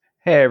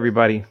Hey,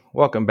 everybody.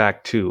 Welcome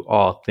back to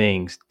All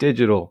Things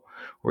Digital,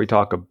 where we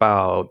talk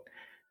about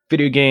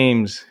video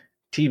games,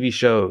 TV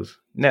shows,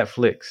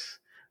 Netflix.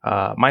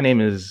 My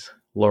name is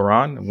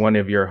Laurent, one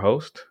of your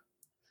hosts.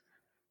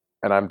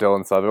 And I'm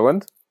Dylan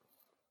Sutherland.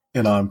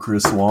 And I'm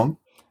Chris Wong.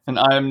 And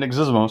I am Nick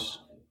Zizmos.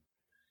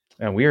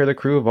 And we are the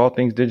crew of All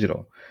Things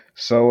Digital.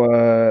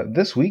 So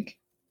this week,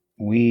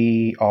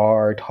 we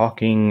are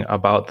talking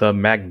about the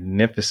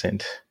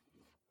magnificent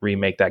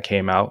remake that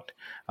came out,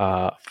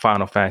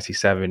 Final Fantasy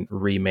VII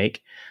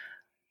Remake.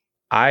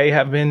 I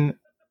have been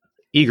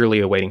eagerly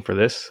awaiting for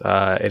this.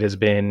 It has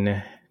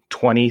been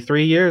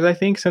 23 years, I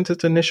think, since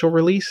its initial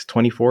release,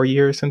 24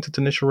 years since its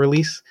initial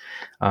release.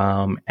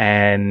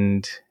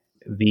 And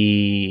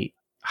the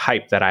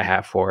hype that I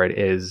have for it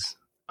is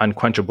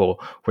unquenchable,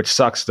 which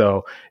sucks,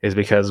 though, is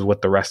because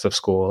with the rest of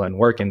school and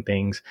work and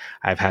things,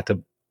 I've had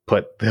to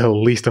put the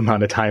least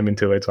amount of time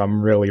into it. So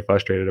I'm really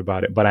frustrated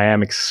about it, but I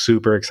am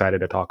super excited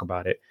to talk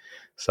about it.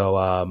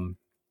 So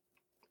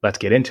let's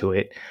get into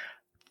it.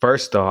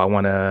 First, though, I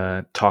want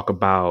to talk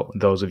about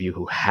those of you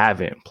who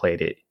haven't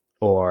played it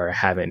or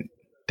haven't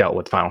dealt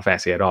with Final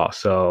Fantasy at all.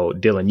 So,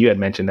 Dylan, you had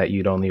mentioned that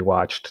you'd only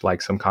watched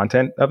like some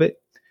content of it.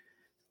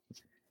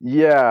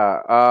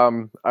 Yeah,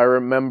 I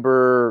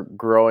remember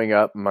growing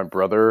up, my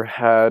brother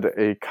had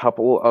a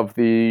couple of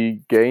the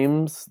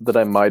games that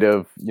I might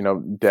have,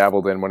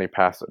 dabbled in when he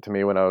passed it to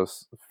me when I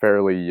was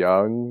fairly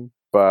young,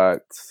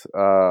 but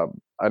I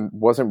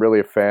wasn't really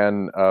a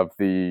fan of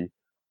the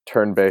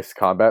turn-based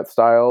combat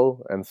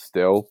style, and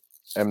still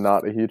am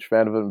not a huge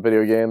fan of it in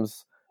video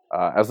games.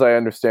 As I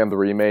understand, the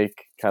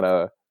remake kind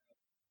of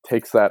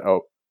takes that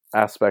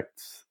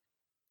aspect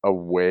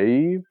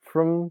away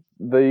from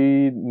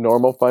the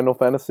normal Final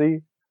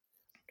Fantasy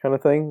kind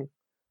of thing.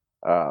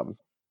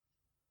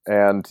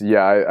 And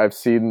yeah, I've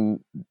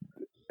seen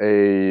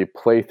a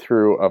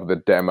playthrough of the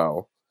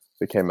demo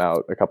that came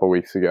out a couple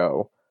weeks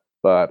ago.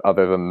 But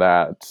other than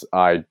that,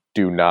 I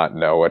do not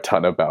know a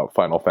ton about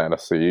Final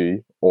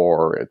Fantasy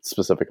or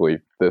specifically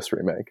this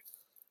remake.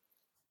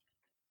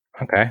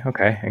 Okay.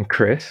 And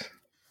Chris?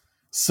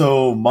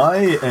 So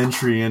my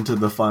entry into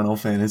the Final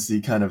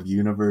Fantasy kind of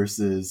universe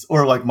is,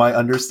 or like my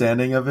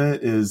understanding of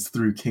it is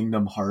through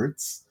Kingdom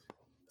Hearts.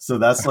 So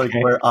that's like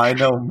where I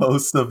know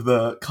most of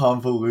the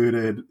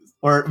convoluted,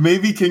 or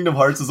maybe Kingdom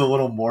Hearts is a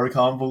little more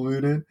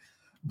convoluted,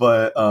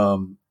 but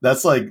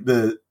that's like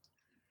the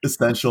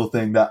essential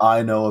thing that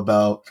I know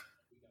about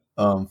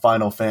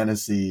Final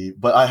Fantasy.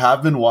 But I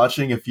have been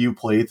watching a few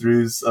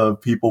playthroughs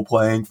of people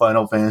playing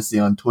Final Fantasy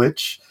on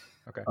Twitch.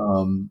 Okay.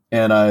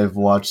 And I've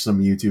watched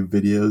some YouTube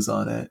videos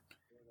on it.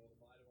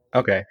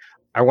 Okay.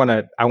 I want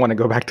to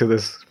go back to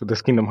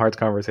this Kingdom Hearts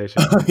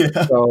conversation.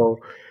 Yeah.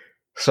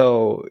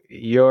 So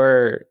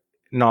your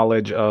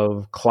knowledge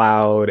of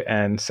Cloud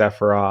and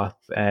Sephiroth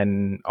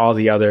and all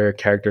the other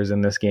characters in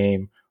this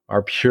game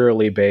are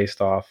purely based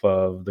off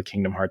of the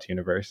Kingdom Hearts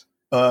universe.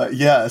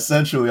 Yeah,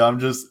 essentially,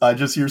 I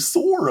just hear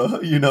Sora,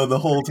 the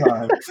whole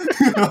time,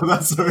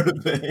 that sort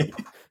of thing.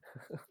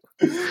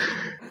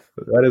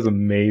 That is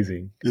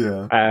amazing.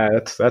 Yeah,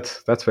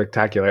 that's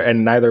spectacular.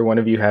 And neither one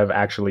of you have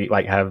actually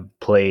have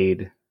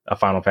played a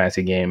Final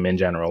Fantasy game in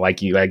general. Like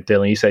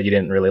Dylan, you said you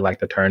didn't really like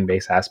the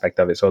turn-based aspect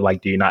of it. So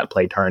do you not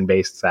play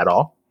turn-based at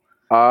all?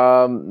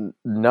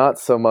 Not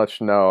so much.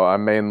 No,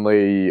 I'm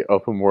mainly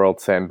open world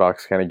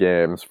sandbox kind of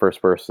games,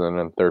 first person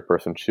and third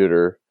person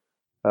shooter.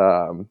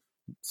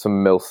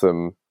 Some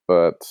milsim,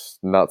 but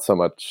not so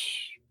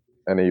much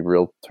any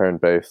real turn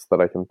based that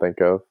I can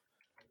think of.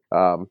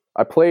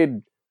 I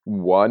played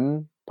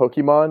one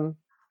Pokemon.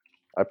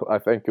 I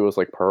think it was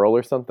like Pearl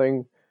or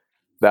something.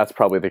 That's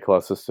probably the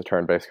closest to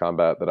turn based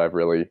combat that I've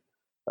really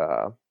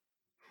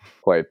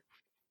played.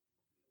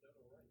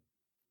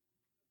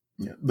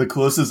 Yeah, the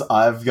closest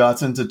I've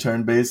gotten to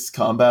turn based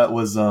combat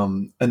was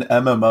an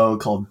MMO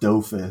called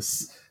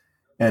Dofus,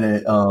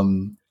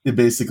 and it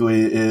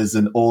basically is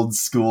an old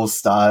school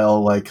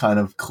style, like kind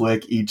of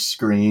click each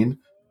screen,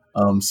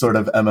 sort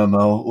of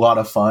MMO. A lot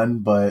of fun,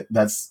 but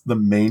that's the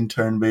main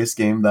turn-based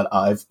game that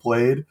I've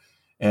played.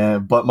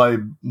 But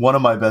one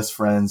of my best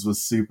friends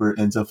was super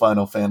into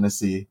Final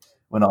Fantasy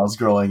when I was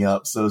growing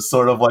up, so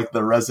sort of like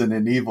the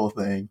Resident Evil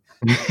thing.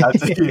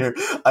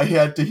 I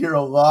had to hear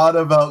a lot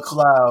about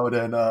Cloud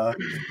and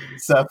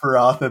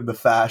Sephiroth and the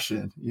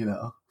fashion,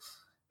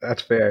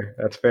 That's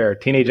fair.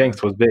 Teenage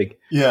Angst was big.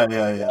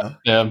 Yeah.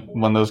 Yeah,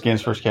 when those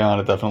games first came out,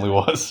 it definitely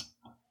was.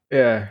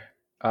 Yeah.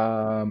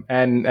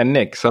 And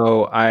Nick,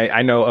 so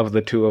I know of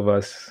the two of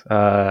us,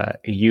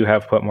 you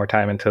have put more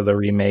time into the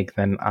remake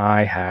than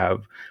I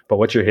have, but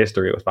what's your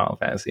history with Final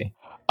Fantasy?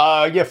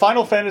 Yeah,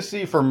 Final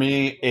Fantasy for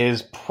me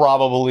is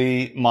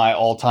probably my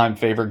all-time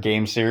favorite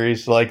game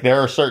series. Like, there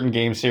are certain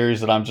game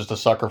series that I'm just a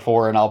sucker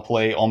for, and I'll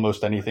play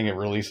almost anything it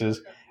releases.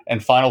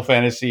 And Final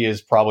Fantasy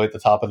is probably at the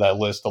top of that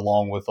list,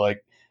 along with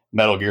like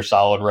Metal Gear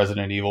Solid,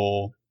 Resident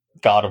Evil,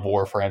 God of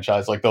War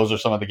franchise. Like, those are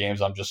some of the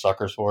games I'm just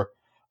suckers for.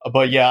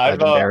 But yeah,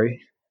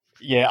 Legendary.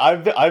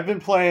 I've been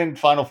playing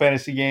Final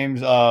Fantasy games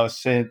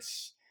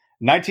since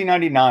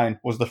 1999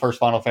 was the first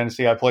Final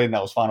Fantasy I played, and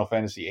that was Final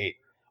Fantasy VIII.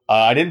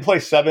 I didn't play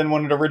 7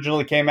 when it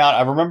originally came out.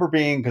 I remember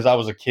because I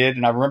was a kid,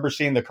 and I remember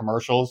seeing the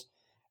commercials,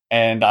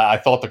 and I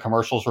thought the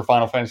commercials for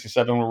Final Fantasy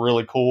 7 were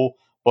really cool.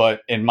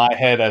 But in my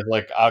head, as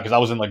like, because I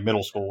was in like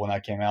middle school when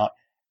that came out,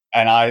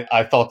 and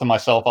I thought to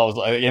myself, I was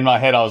like, in my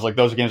head, I was like,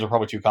 those games are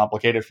probably too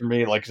complicated for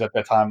me. Like, 'cause at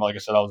that time, like I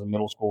said, I was in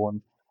middle school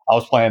and I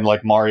was playing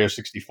like Mario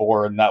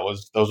 64, and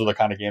those were the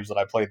kind of games that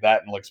I played,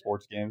 that and like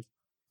sports games.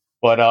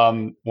 But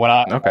when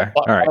Okay.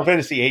 All right. Final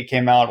Fantasy 8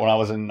 came out when I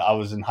was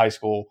in high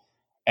school,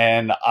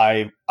 and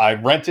I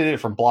rented it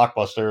from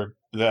Blockbuster.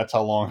 That's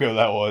how long ago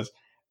that was.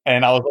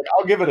 And I was like,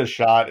 I'll give it a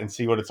shot and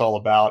see what it's all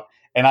about.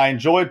 And I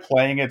enjoyed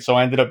playing it, so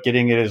I ended up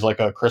getting it as like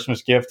a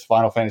Christmas gift,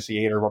 Final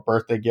Fantasy 8, or a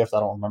birthday gift. I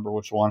don't remember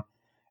which one.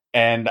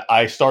 And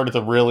I started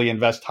to really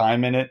invest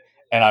time in it,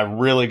 and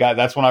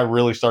that's when I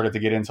really started to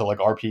get into like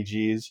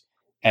RPGs,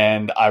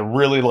 and I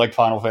really liked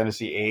Final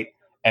Fantasy 8.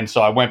 And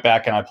so I went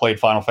back and I played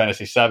Final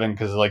Fantasy 7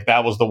 because like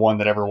that was the one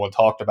that everyone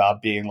talked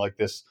about being like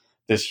this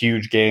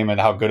huge game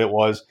and how good it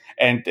was.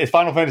 And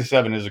Final Fantasy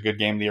 7 is a good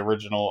game. The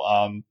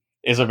original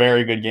is a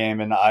very good game,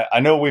 and I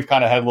know we've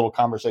kind of had little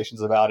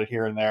conversations about it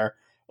here and there,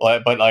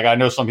 but like I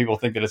know some people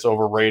think that it's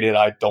overrated.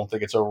 I don't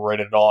think it's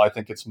overrated at all. I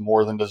think it's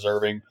more than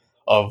deserving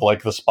of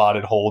like the spot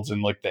it holds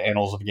in like the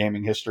annals of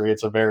gaming history.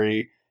 It's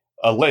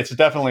it's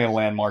definitely a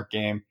landmark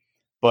game.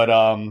 But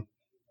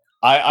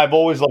I've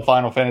always loved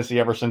Final Fantasy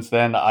ever since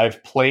then.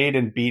 I've played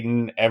and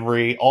beaten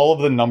all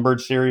of the numbered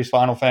series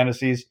Final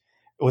Fantasies,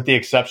 with the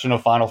exception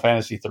of Final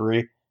Fantasy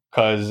 3,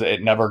 because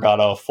it never got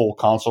a full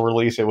console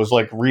release. It was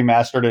like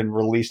remastered and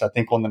released, I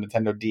think, on the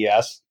Nintendo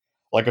DS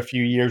like a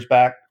few years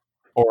back,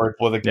 or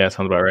with Yeah,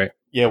 sounds about right.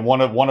 yeah,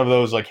 one of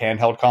those like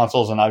handheld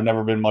consoles, and I've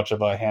never been much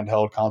of a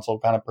handheld console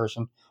kind of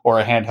person or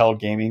a handheld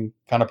gaming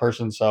kind of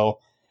person. So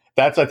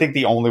that's, I think,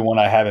 the only one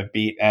I haven't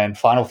beat. And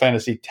Final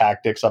Fantasy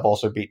Tactics, I've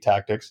also beat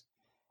Tactics.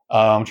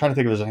 I'm trying to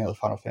think if there's any other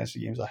Final Fantasy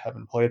games I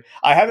haven't played.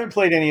 I haven't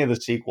played any of the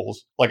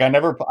sequels. Like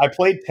I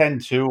played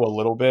 10-2 a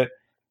little bit,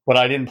 but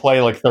I didn't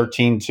play like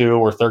 13-2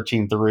 or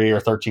 13-3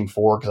 or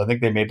 13-4, because I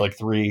think they made like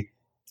 3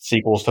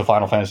 sequels to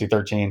Final Fantasy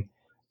 13.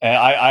 And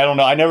I don't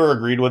know. I never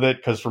agreed with it,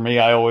 because for me,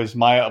 I always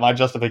my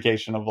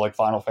justification of like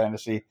Final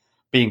Fantasy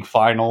being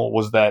final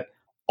was that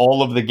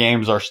all of the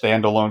games are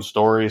standalone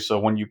stories. So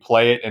when you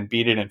play it and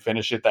beat it and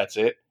finish it, that's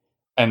it.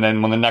 And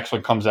then when the next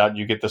one comes out,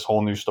 you get this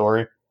whole new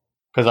story.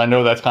 Because I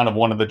know that's kind of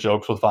one of the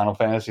jokes with Final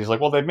Fantasy. Is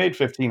like, well, they've made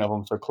 15 of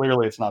them, so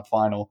clearly it's not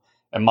final.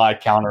 And my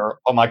counter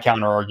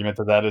argument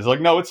to that is like,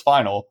 no, it's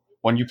final.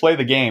 When you play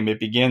the game, it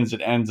begins,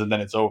 it ends, and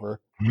then it's over.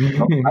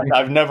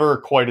 I've never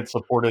quite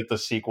supported the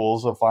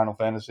sequels of Final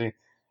Fantasy.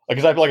 Like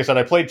I said,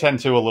 I played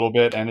 10-2 a little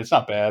bit, and it's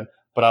not bad.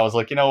 But I was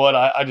like, you know what?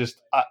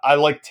 I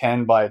like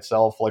 10 by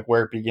itself, like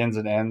where it begins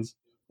and ends,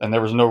 and there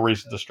was no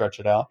reason to stretch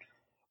it out.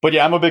 But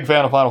yeah, I'm a big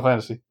fan of Final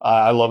Fantasy.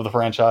 I love the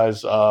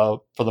franchise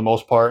for the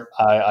most part.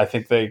 I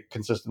think they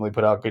consistently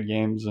put out good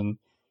games, and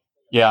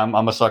yeah,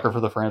 I'm a sucker for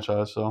the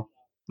franchise. So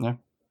yeah.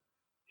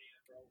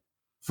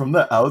 From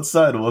the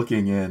outside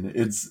looking in,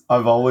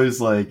 I've always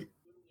like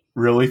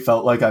really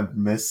felt like I've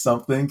missed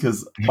something,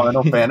 because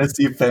Final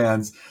Fantasy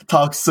fans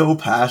talk so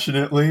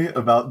passionately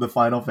about the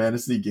Final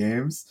Fantasy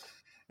games,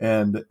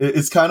 and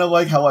it's kind of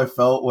like how I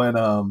felt when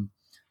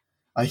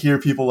I hear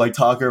people like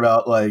talk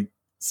about like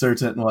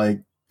certain like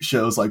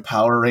shows like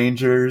Power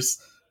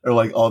Rangers or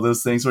like all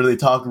those things where they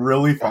talk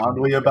really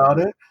fondly about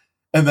it,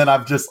 and then I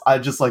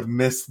just like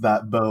missed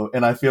that boat,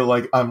 and I feel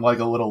like I'm like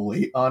a little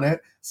late on it,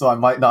 so I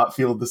might not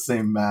feel the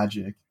same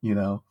magic, you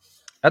know.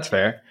 That's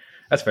fair.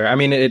 That's fair. I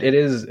mean, it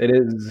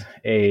is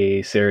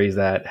a series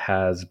that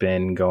has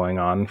been going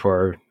on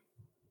for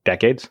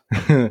decades.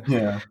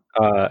 Yeah.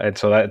 And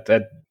so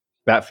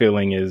that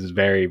feeling is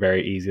very,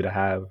 very easy to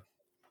have.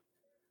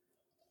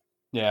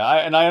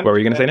 Yeah, what were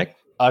you going to say, Nick?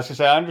 I was going to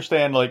say,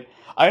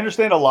 I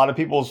understand a lot of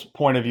people's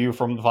point of view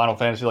from the Final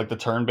Fantasy, like the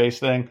turn-based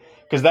thing,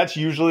 because that's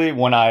usually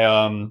when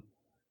I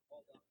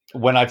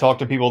talk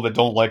to people that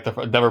don't like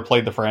never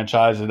played the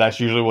franchise, and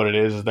that's usually what it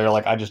is they're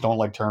like, I just don't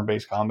like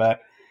turn-based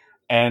combat.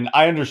 And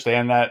I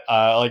understand that.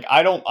 Like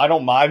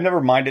I've never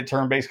minded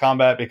turn-based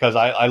combat, because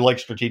I like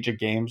strategic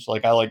games.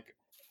 Like I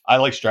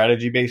like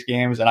strategy-based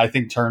games, and I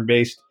think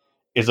turn-based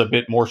is a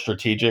bit more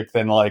strategic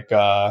than like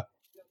a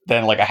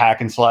hack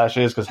and slash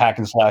is, because hack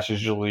and slash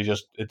is usually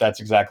that's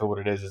exactly what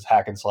it is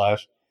hack and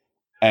slash.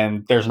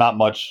 And there's not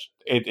much.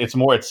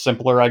 It's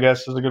simpler, I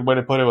guess, is a good way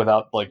to put it,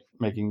 without like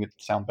making it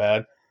sound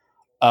bad.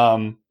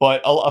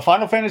 But a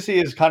Final Fantasy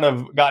has kind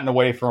of gotten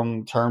away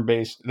from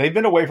turn-based. They've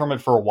been away from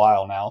it for a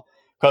while now,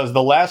 because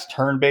the last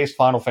turn-based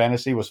Final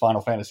Fantasy was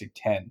Final Fantasy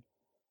X,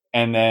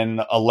 and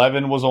then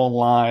 11 was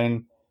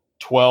online.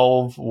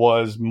 12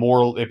 was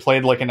more. It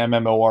played like an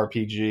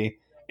MMORPG.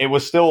 It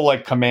was still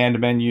like command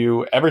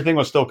menu. Everything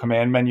was still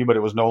command menu, but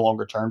it was no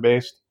longer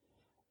turn-based.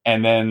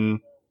 And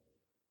then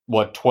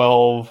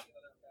 12,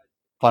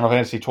 Final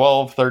Fantasy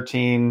 12,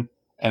 13,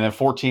 and then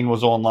 14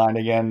 was online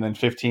again. And then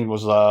 15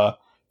 was a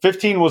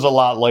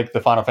lot like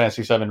the Final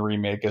Fantasy 7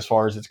 remake as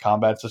far as its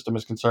combat system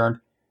is concerned.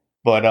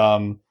 But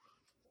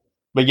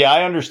yeah,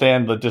 I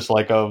understand the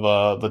dislike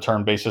of the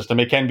turn-based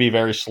system. It can be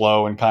very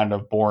slow and kind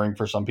of boring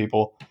for some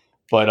people.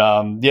 But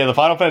yeah, the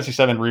Final Fantasy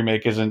VII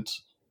remake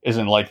isn't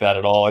like that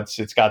at all.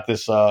 It's got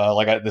this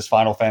this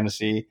Final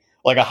Fantasy,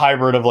 like a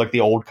hybrid of like the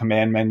old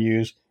command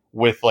menus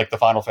with like the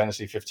Final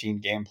Fantasy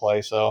 15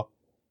 gameplay. So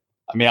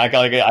I mean, I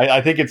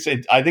think it's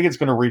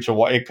going to reach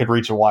it could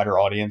reach a wider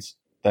audience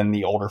than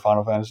the older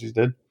Final Fantasies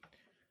did.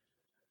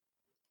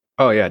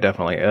 Oh yeah,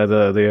 definitely.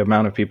 The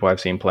amount of people I've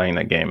seen playing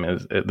that game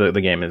is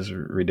the game is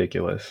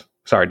ridiculous.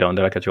 Sorry, Dylan,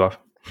 did I cut you off?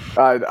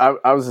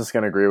 I was just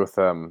going to agree with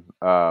them.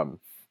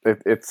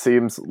 It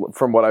seems,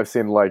 from what I've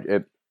seen, like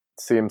it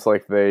seems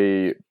like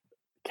they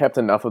kept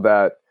enough of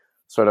that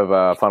sort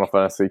of Final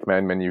Fantasy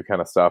command menu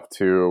kind of stuff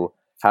to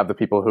have the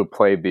people who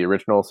played the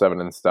original 7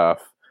 and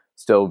stuff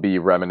still be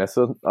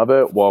reminiscent of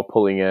it, while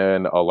pulling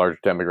in a larger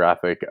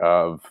demographic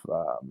of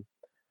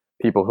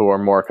people who are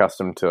more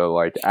accustomed to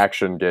like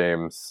action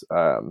games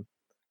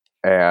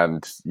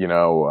and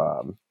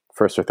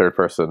first or third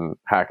person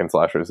hack and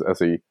slashers,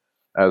 as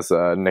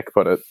Nick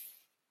put it.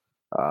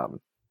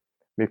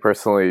 Me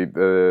personally,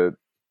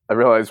 I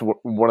realized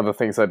one of the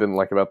things I didn't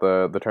like about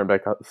the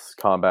turn-based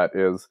combat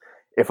is,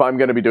 if I'm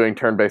going to be doing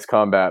turn-based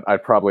combat,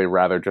 I'd probably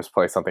rather just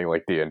play something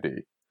like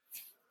D&D.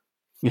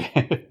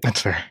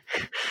 That's fair.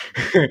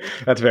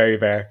 That's very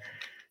fair.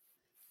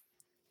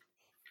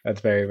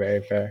 That's very,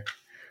 very fair.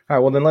 All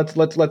right, well then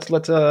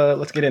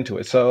let's get into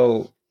it.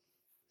 So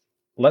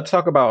let's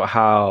talk about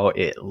how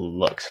it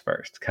looks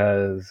first,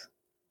 because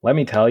let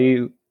me tell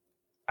you,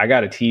 I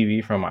got a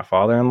TV from my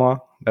father-in-law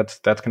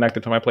that's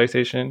connected to my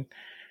PlayStation.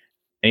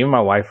 And even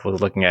my wife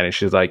was looking at it.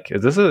 She's like,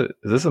 "Is this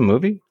a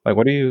movie? Like,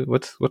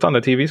 what's on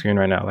the TV screen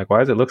right now? Like, why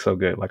does it look so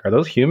good? Like, are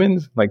those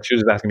humans?" Like, she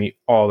was just asking me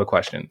all the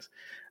questions.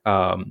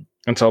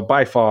 And so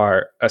by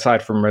far,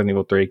 aside from Resident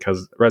Evil 3,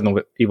 because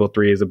Resident Evil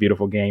 3 is a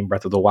beautiful game,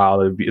 Breath of the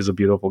Wild is a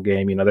beautiful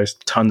game. There's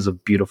tons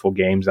of beautiful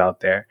games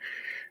out there.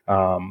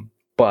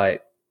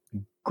 But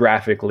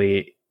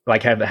graphically,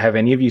 like, have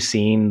any of you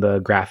seen the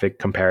graphic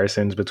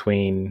comparisons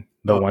between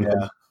the one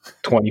from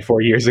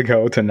 24 years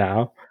ago to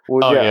now?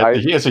 Well,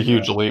 he has a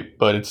huge leap,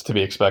 but it's to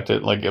be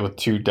expected. Like, with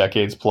 2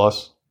 decades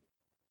plus.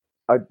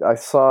 I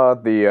saw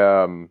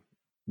the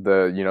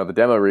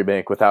demo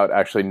remake without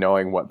actually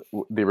knowing what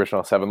the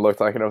original 7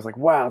 looked like, and I was like,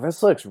 wow,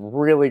 this looks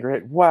really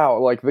great. Wow,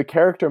 like the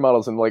character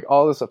models and like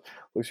all this stuff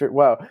looks great.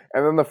 Wow.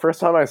 And then the first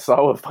time I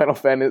saw what Final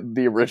Fantasy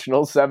the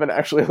original 7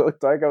 actually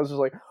looked like, I was just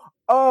like,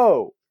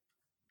 oh,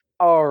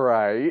 all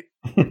right.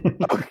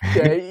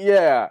 Okay,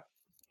 yeah.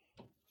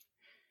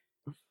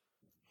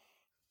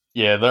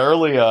 Yeah, the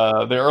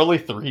early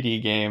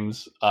 3D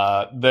games,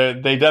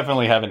 they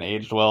definitely haven't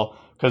aged well,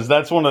 because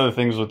that's one of the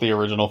things with the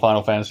original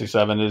Final Fantasy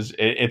VII is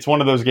it's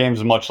one of those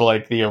games, much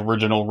like the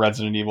original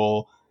Resident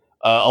Evil.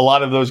 A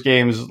lot of those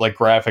games, like,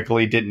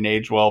 graphically didn't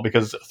age well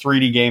because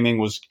 3D gaming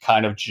was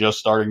kind of just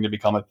starting to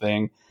become a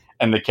thing,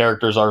 and the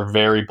characters are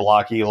very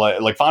blocky.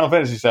 Like Final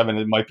Fantasy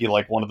VII, it might be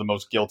like one of the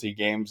most guilty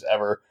games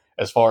ever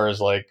as far as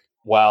like,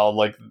 wow,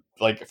 like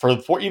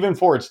for even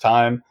for its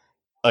time.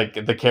 Like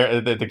the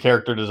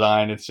character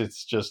design, it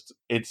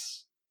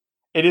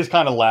is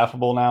kind of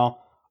laughable now.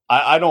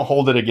 I don't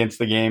hold it against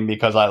the game,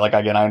 because I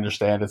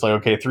understand it's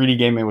like, okay, 3D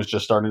gaming was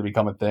just starting to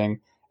become a thing,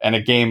 and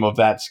a game of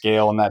that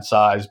scale and that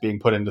size being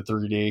put into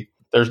 3D,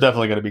 there's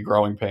definitely going to be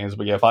growing pains.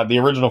 But yeah, the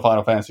original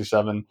Final Fantasy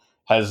VII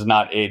has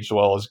not aged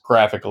well as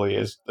graphically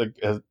as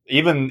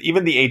even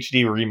the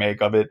HD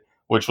remake of it,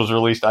 which was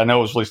released. I know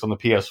it was released on the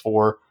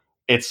PS4.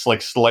 It's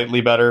like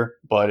slightly better,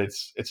 but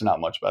it's not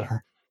much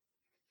better.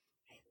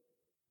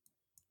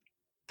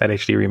 That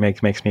HD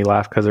remake makes me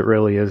laugh because it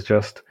really is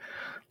just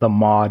the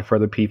mod for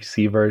the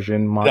PC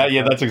version.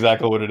 That's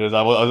exactly what it is.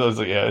 I was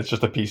like, yeah, it's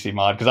just a PC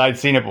mod, because I'd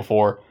seen it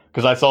before,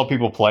 because I saw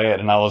people play it,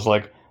 and I was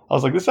like,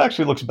 this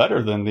actually looks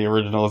better than the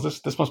original.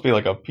 This must be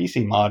like a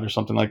PC mod or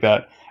something like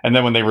that. And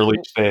then when they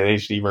released the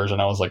HD version,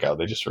 I was like, oh,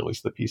 they just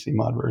released the PC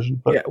mod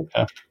version. But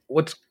yeah.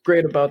 What's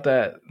great about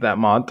that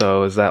mod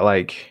though is that,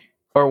 like,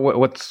 or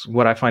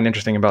what I find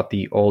interesting about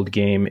the old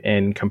game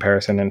in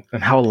comparison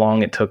and how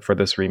long it took for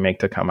this remake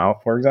to come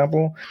out, for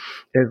example,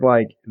 is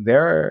like,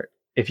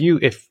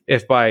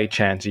 if by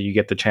chance you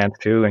get the chance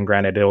to, and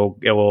granted it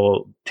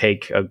will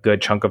take a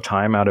good chunk of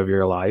time out of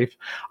your life,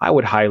 I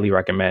would highly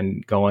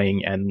recommend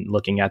going and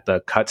looking at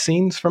the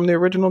cutscenes from the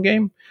original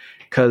game,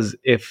 because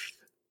if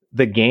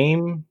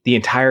the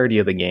entirety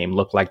of the game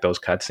looked like those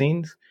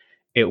cutscenes,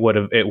 it would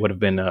have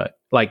been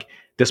like,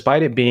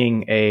 despite it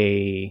being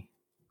a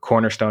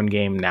cornerstone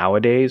game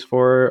nowadays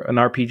for an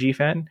RPG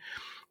fan,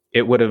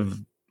 it would have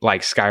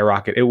like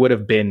skyrocketed. It would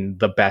have been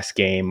the best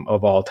game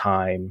of all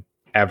time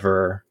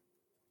ever,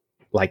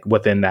 like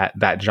within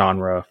that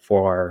genre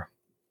for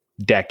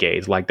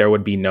decades. Like, there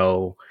would be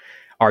no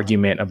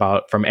argument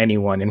from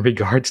anyone in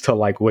regards to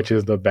like which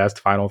is the best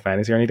Final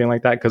Fantasy or anything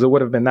like that, because it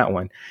would have been that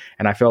one.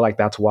 And I feel like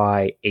that's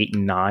why 8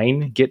 and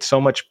 9 get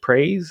so much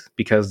praise,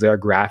 because they're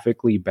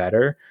graphically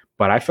better.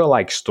 But I feel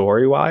like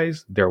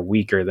story-wise, they're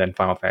weaker than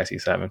Final Fantasy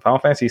VII. Final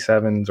Fantasy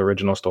VII's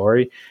original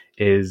story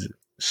is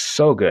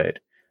so good.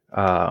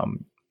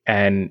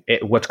 And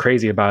what's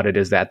crazy about it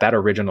is that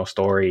original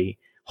story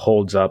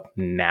holds up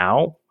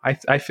now.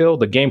 I feel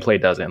the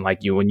gameplay doesn't. Like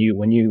when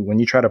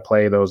you try to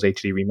play those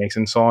HD remakes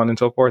and so on and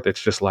so forth,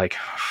 it's just like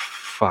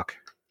fuck.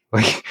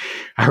 Like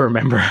I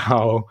remember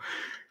how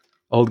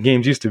old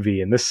games used to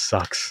be, and this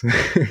sucks.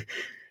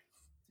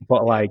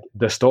 But like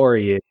the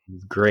story is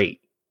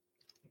great.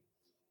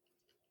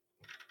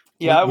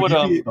 Yeah, I would.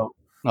 you be,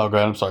 Oh, go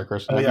ahead. I'm sorry,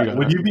 Chris.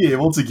 Would you be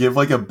able to give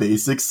like a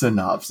basic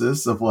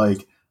synopsis of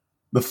like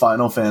the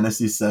Final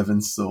Fantasy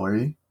VII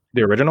story?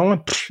 The original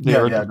one?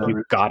 Yeah,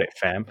 you got it,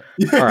 fam.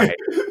 All right.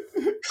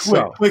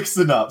 quick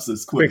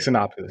synopsis. Quick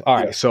synopsis. All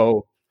right.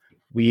 So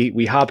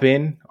we hop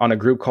in on a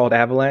group called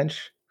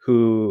Avalanche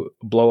who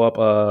blow up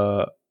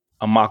a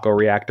Mako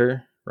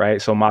reactor,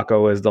 right? So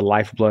Mako is the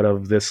lifeblood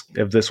of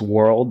this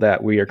world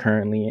that we are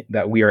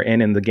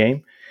in the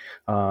game.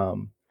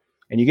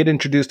 And you get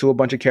introduced to a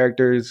bunch of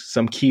characters.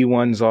 Some key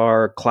ones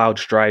are Cloud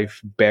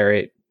Strife,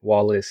 Barrett,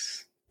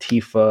 Wallace,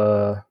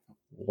 Tifa,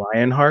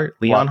 Lionheart.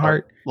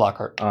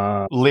 Lockhart.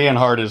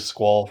 Leonhard is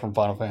Squall from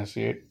Final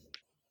Fantasy VIII.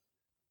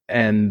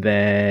 And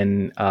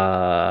then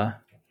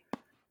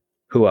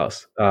who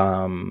else?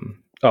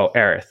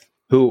 Aerith,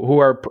 who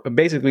are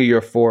basically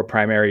your four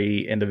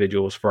primary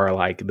individuals for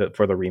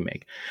the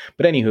remake.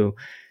 But anywho,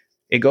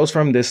 it goes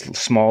from this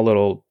small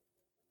little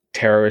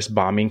terrorist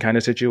bombing kind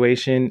of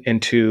situation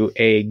into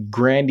a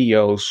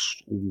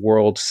grandiose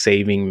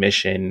world-saving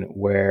mission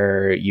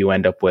where you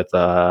end up with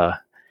the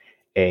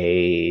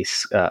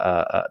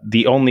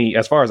only,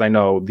 as far as I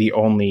know, the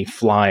only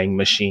flying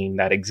machine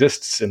that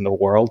exists in the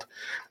world.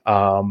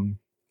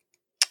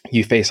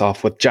 You face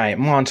off with giant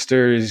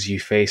monsters. You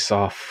face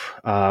off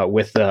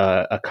with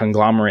a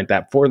conglomerate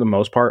that, for the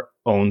most part,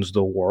 owns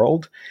the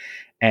world,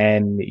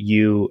 and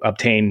you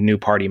obtain new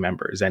party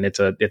members. And it's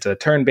a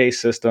turn-based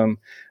system.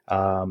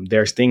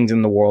 There's things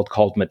in the world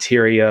called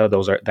materia.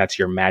 That's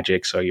your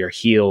magic, so your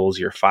heals,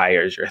 your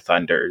fires, your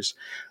thunders,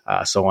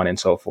 so on and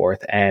so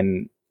forth.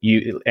 And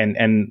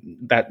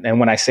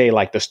when I say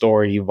like the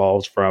story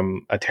evolves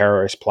from a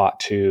terrorist plot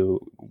to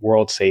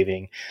world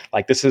saving,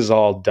 like this is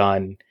all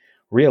done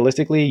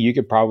realistically. You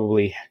could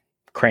probably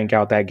crank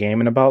out that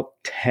game in about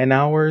 10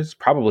 hours,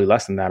 probably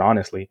less than that,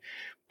 honestly.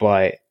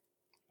 But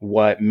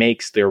what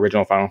makes the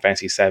original Final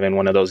Fantasy VII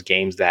one of those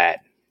games that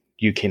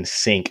you can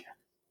sink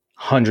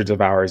hundreds of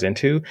hours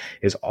into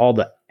is all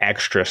the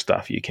extra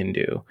stuff you can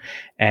do.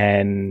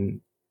 And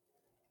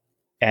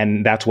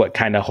that's what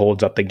kind of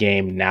holds up the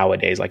game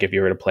nowadays. Like if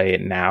you were to play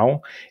it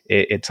now,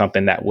 it's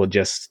something that will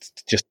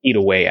just eat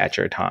away at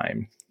your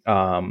time.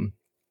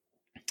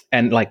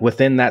 And like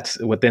within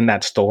that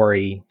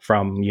story,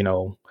 from, you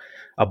know,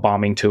 a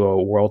bombing to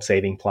a world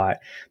saving plot,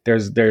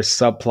 there's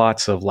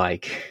subplots of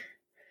like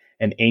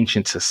an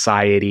ancient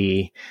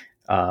society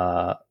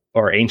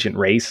or ancient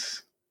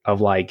race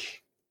of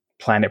like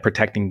planet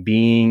protecting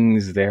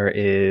beings. There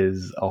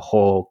is a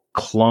whole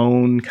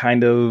clone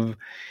kind of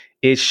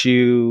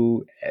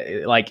issue,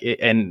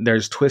 and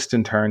there's twists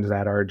and turns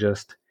that are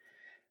just,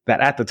 that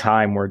at the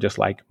time were just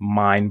like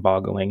mind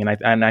boggling.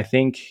 And I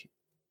think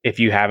if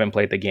you haven't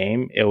played the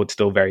game, it would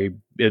still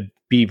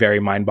be very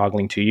mind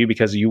boggling to you,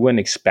 because you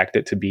wouldn't expect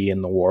it to be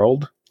in the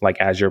world like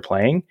as you're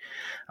playing.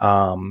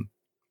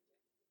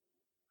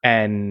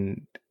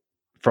 And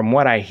from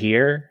what I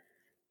hear,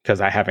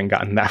 because I haven't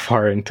gotten that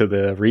far into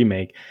the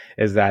remake,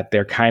 is that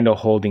they're kind of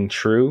holding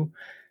true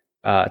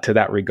to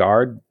that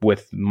regard,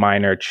 with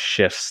minor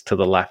shifts to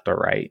the left or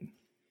right.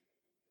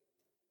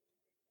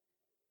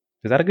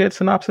 Is that a good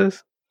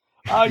synopsis?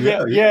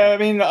 Yeah. I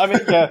mean,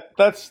 yeah.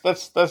 That's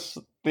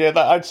yeah.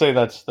 I'd say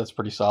that's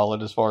pretty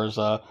solid as far as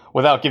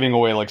without giving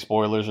away like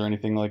spoilers or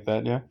anything like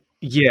that. Yeah.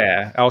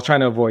 Yeah, I was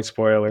trying to avoid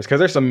spoilers because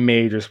there's some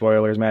major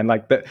spoilers, man.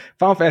 Like the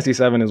Final Fantasy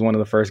VII is one of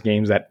the first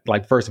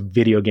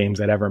video games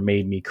that ever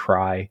made me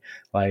cry.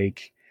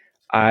 Like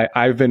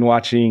I've been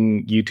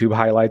watching YouTube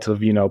highlights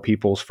of, you know,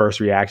 people's first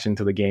reaction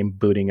to the game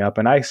booting up,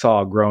 and I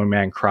saw a grown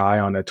man cry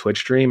on a Twitch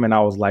stream, and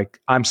I was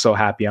like, I'm so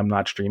happy I'm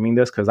not streaming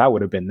this, because I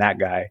would have been that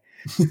guy.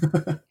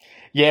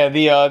 Yeah,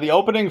 the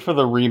opening for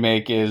the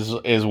remake is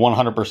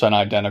 100%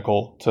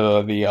 identical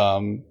to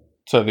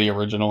the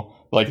original.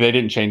 Like they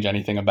didn't change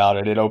anything about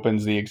it. It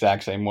opens the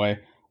exact same way.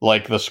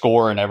 Like the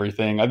score and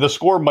everything. The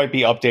score might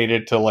be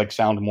updated to like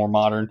sound more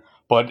modern,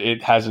 but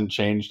it hasn't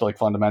changed like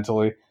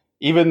fundamentally.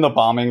 Even the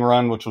bombing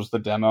run, which was the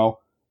demo,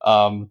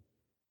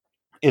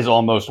 is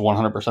almost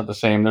 100% the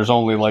same. There's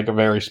only like a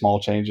very small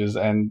changes,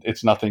 and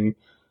it's nothing.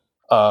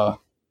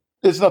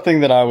 It's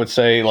nothing that I would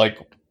say like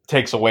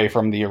takes away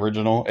from the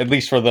original. At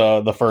least for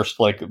the first,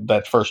 like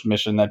that first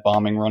mission, that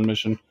bombing run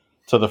mission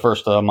to the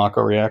first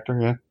Mako reactor.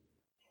 Yeah.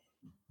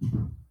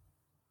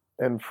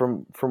 And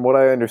from what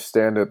I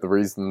understand it, the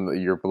reason that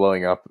you're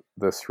blowing up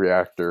this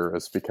reactor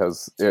is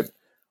because it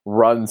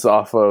runs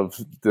off of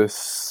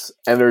this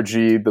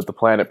energy that the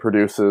planet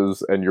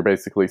produces, and you're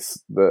basically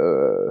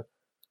this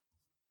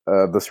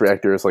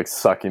reactor is like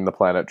sucking the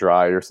planet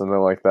dry or something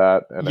like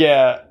that. And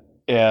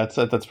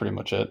that's pretty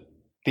much it.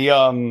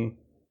 The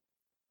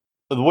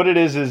what it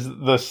is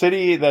the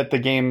city that the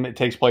game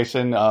takes place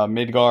in,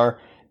 Midgar,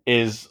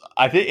 is,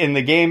 I think in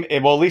the game,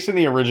 well, at least in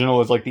the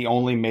original, is like the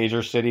only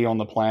major city on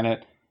the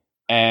planet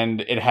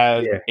and it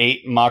has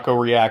 8 Mako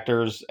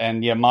reactors.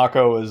 And yeah,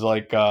 Mako is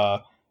like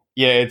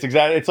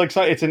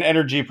it's an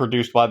energy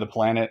produced by the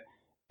planet,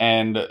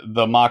 and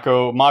the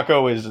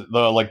Mako is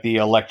the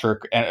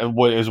electric, and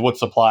is what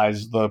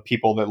supplies the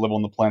people that live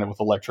on the planet with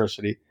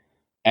electricity.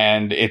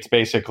 And it's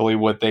basically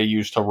what they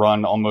use to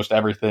run almost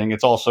everything.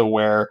 It's also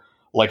where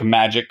like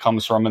magic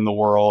comes from in the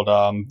world.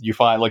 You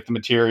find like the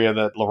materia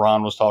that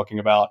Laurent was talking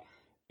about.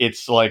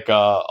 It's like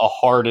a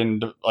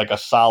hardened, like a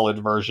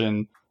solid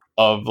version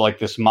of like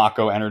this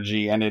Mako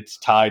energy, and it's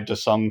tied to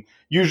some.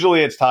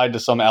 Usually, it's tied to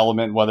some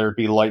element, whether it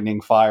be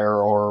lightning, fire,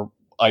 or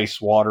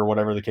ice, water,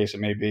 whatever the case it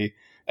may be.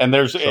 And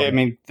there's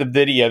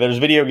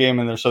video game,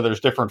 and there's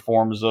different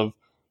forms of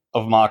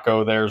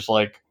Mako. There's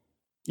like,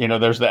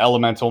 there's the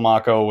elemental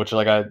Mako, which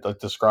like I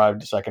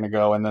described a second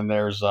ago, and then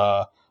there's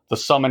the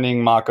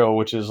summoning Mako,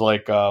 which is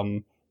like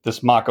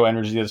this Mako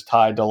energy that's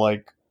tied to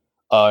like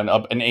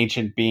an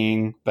ancient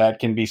being that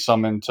can be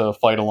summoned to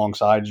fight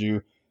alongside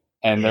you.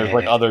 And there's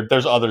like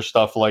other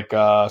stuff like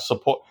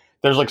support.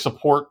 There's like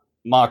support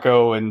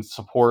Mako and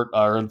support,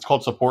 or it's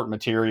called support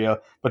materia,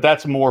 but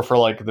that's more for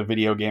like the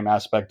video game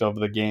aspect of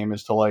the game,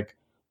 is to like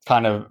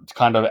kind of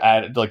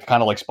add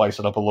like spice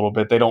it up a little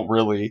bit. They don't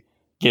really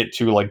get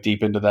too like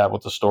deep into that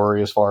with the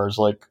story, as far as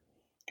like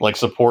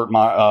support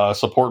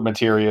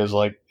materia is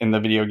like in the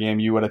video game.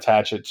 You would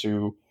attach it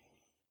to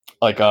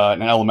like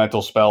an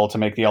elemental spell to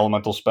make the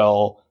elemental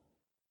spell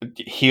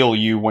heal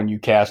you when you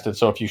cast it.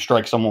 So if you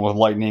strike someone with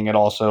lightning, it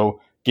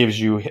also gives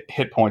you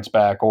hit points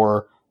back,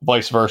 or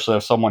vice versa.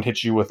 If someone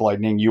hits you with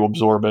lightning, you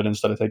absorb it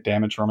instead of take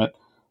damage from it.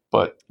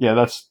 But yeah,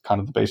 that's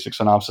kind of the basic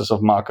synopsis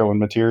of Mako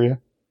and materia.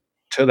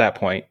 To that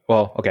point,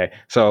 well, okay,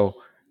 so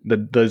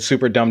the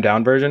super dumbed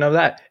down version of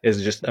that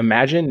is just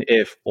imagine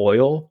if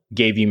oil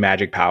gave you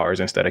magic powers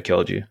instead of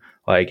killed you.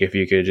 Like if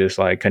you could just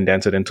like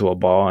condense it into a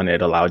ball and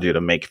it allowed you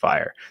to make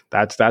fire.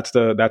 That's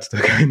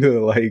the kind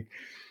of like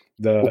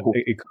the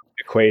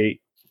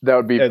equate. That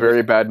would be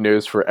very bad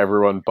news for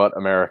everyone but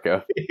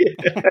America. Yeah,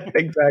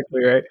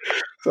 exactly, right.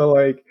 So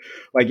like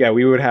yeah,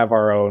 we would have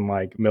our own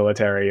like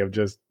military of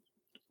just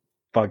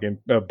fucking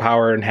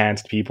power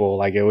enhanced people.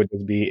 Like it would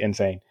just be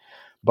insane.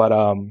 But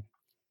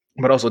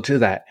also to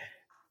that,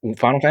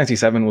 Final Fantasy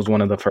VII was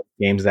one of the first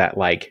games that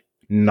like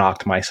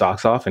knocked my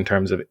socks off in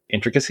terms of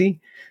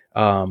intricacy,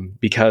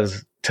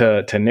 because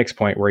to Nick's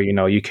point, where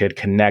you could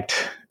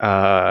connect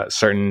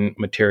certain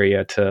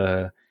materia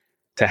to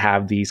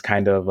have these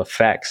kind of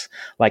effects.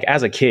 Like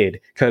as a kid,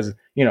 because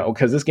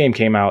this game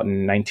came out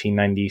in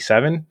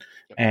 1997,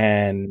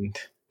 and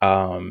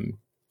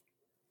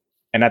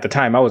at the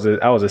time I was a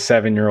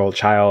 7-year-old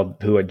child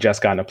who had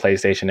just gotten a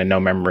PlayStation and no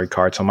memory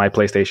card, so my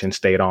PlayStation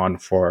stayed on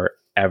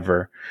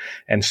forever.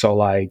 And so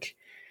like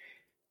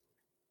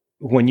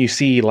when you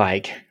see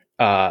like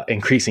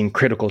increasing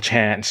critical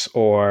chance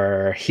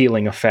or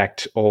healing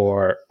effect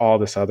or all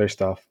this other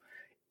stuff,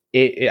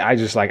 I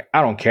just like,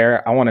 I don't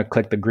care. I want to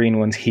click the green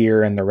ones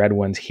here and the red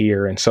ones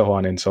here and so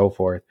on and so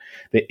forth.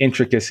 The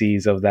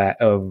intricacies of that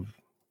of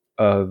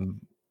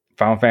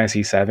Final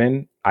Fantasy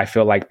VII, I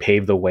feel like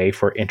paved the way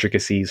for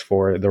intricacies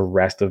for the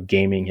rest of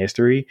gaming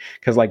history.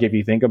 Because like if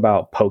you think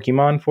about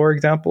Pokemon, for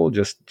example,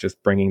 just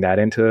bringing that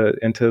into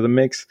the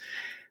mix,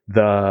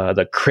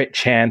 the crit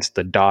chance,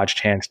 the dodge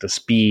chance, the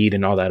speed,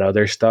 and all that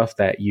other stuff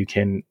that you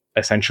can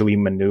essentially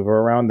maneuver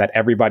around, that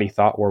everybody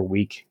thought were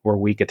weak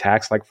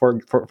attacks. Like for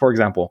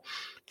example,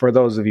 for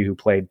those of you who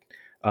played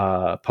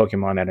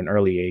Pokemon at an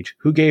early age,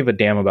 who gave a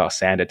damn about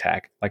Sand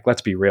Attack? Like,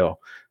 let's be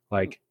real.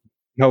 Like,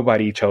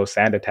 nobody chose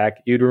Sand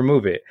Attack. You'd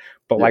remove it.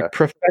 But like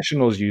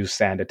professionals use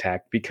Sand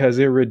Attack because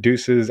it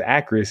reduces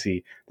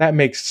accuracy. That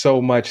makes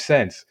so much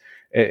sense.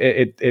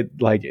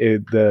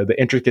 The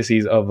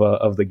intricacies of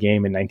the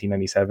game in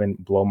 1997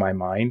 blow my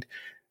mind.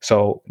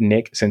 So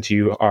Nick, since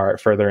you are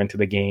further into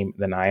the game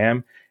than I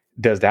am,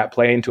 does that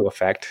play into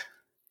effect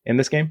in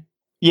this game?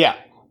 Yeah.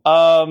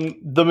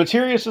 The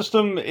materia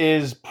system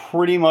is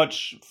pretty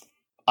much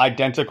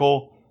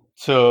identical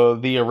to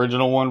the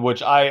original one,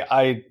 which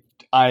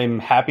I'm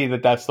happy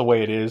that that's the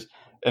way it is.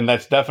 And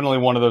that's definitely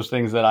one of those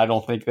things that I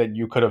don't think that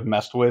you could have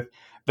messed with.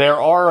 There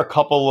are a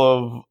couple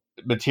of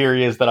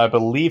materias that I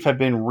believe have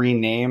been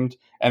renamed,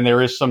 and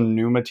there is some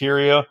new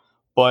materia,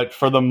 but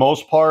for the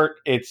most part,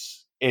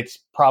 it's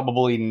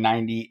probably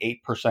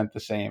 98%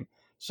 the same.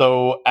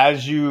 So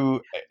as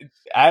you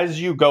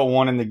go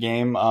on in the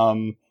game,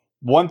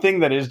 one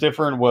thing that is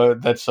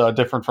different, that's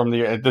different from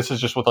this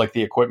is just with like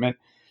the equipment.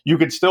 You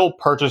could still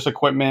purchase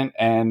equipment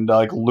and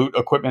like loot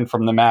equipment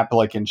from the map,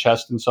 like in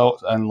chests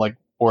and like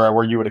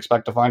where you would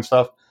expect to find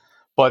stuff.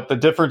 But the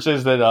difference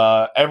is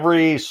that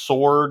every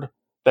sword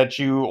that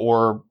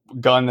or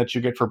gun that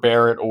you get for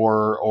Barret,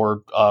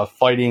 or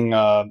fighting,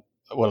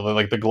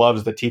 like the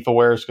gloves that Tifa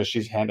wears because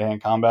she's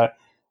hand-to-hand combat,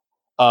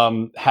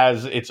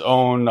 has its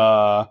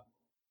own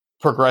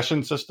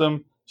progression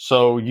system.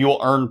 So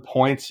you'll earn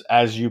points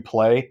as you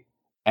play,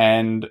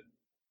 and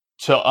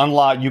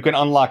you can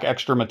unlock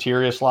extra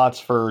materia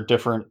slots for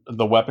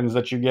the weapons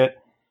that you get.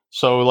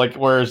 So like,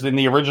 whereas in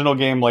the original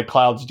game, like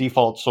Cloud's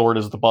default sword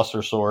is the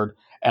Buster Sword,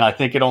 and I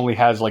think it only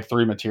has like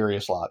 3 materia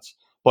slots.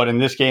 But in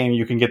this game,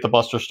 you can get the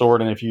Buster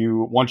Sword, and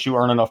once you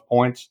earn enough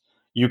points,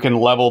 you can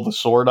level the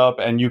sword up,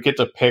 and you get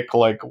to pick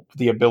like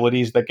the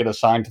abilities that get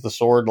assigned to the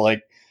sword.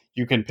 Like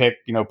you can pick,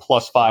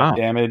 +5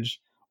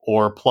 damage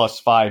or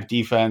 +5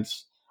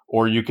 defense,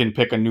 or you can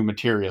pick a new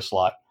materia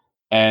slot.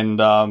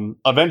 And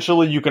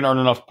eventually, you can earn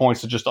enough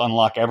points to just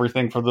unlock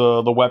everything for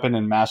the weapon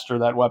and master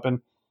that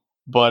weapon.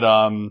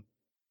 But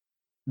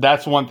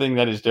that's one thing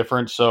that is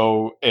different.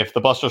 So if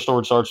the Buster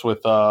Sword starts with,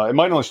 it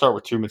might only start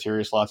with 2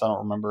 materia slots. I don't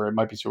remember. It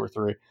might be 2 or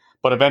 3.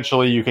 But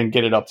eventually you can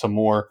get it up to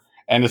more.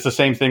 And it's the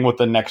same thing with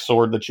the next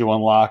sword that you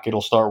unlock.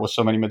 It'll start with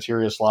so many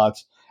materia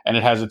slots, and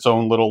it has its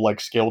own little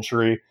like skill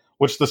tree.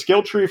 Which the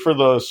skill tree for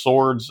the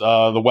swords,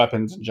 the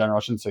weapons in general,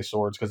 I shouldn't say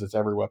swords because it's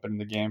every weapon in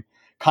the game,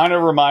 kind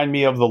of remind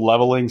me of the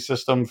leveling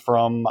system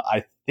from,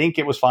 I think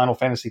it was Final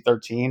Fantasy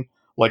 13,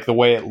 like the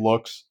way it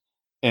looks.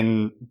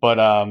 But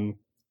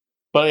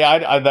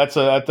yeah,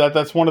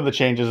 that's one of the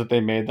changes that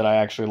they made that I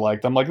actually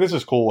liked. I'm like, this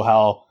is cool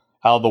how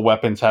the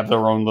weapons have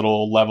their own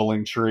little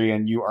leveling tree,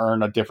 and you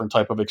earn a different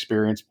type of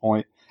experience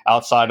point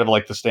outside of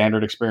like the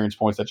standard experience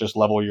points that just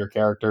level your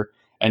character,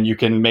 and you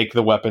can make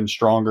the weapon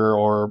stronger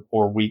or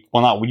weak.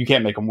 Well, not you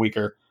can't make them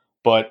weaker,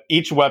 but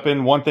each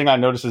weapon. One thing I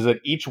noticed is that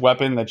each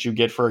weapon that you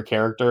get for a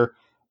character,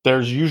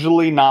 there's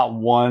usually not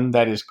one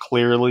that is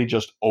clearly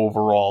just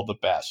overall the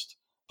best.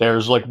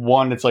 There's like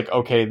one that's like,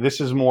 okay, this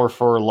is more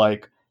for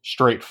like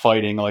straight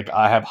fighting. Like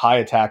I have high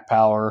attack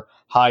power,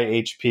 high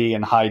HP,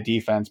 and high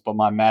defense, but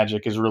my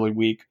magic is really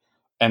weak.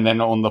 And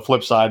then on the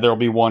flip side, there'll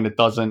be one that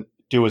doesn't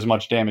do as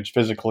much damage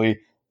physically,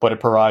 but it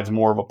provides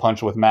more of a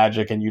punch with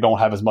magic, and you don't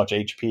have as much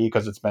HP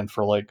because it's meant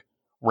for like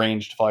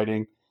ranged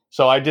fighting.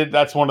 So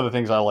that's one of the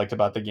things I liked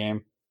about the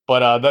game.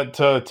 But that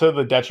to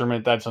the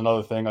detriment, that's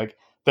another thing. Like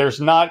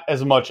there's not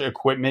as much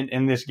equipment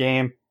in this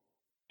game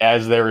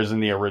as there is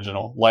in the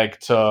original. Like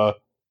to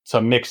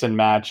mix and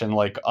match and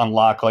like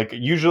unlock, like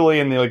usually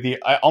in the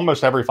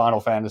almost every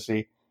Final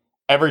Fantasy,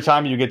 every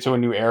time you get to a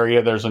new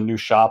area, there's a new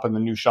shop, and the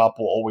new shop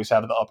will always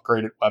have the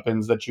upgraded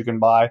weapons that you can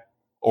buy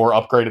or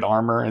upgraded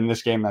armor. In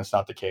this game, that's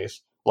not the case.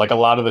 Like a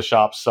lot of the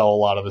shops sell a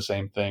lot of the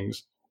same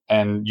things,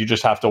 and you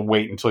just have to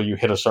wait until you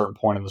hit a certain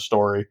point in the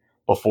story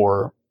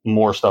before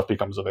more stuff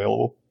becomes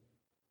available.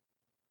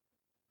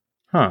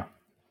 Huh.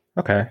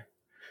 Okay.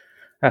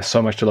 That's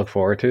so much to look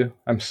forward to.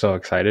 I'm so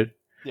excited.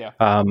 Yeah.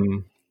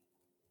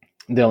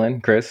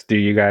 Dylan, Chris, do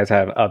you guys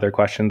have other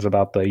questions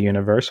about the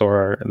universe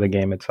or the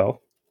game itself?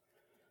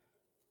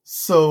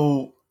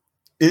 So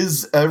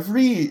is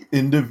every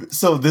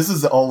so this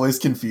has always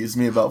confused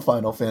me about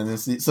Final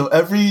Fantasy. So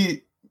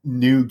every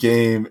new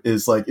game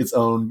is like its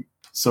own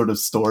sort of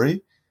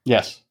story?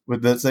 Yes.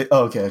 Would that say?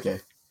 Oh, okay.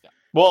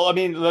 Well, I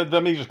mean,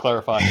 let me just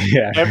clarify.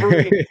 Yeah.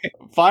 Every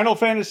Final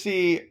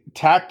Fantasy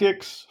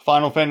Tactics,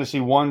 Final Fantasy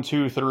 1,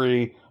 2,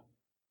 3,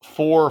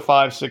 4,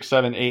 5, 6,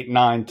 7, 8,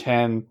 9,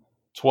 10,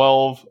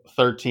 12,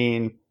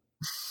 13,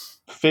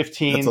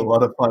 15. That's a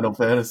lot of Final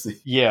Fantasy.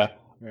 Yeah.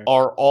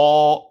 Are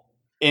all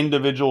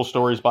individual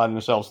stories by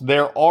themselves.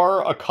 There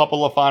are a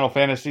couple of Final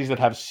Fantasies that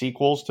have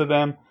sequels to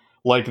them.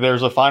 Like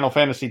there's a Final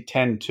Fantasy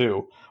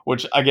X-2,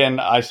 which again,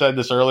 I said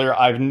this earlier,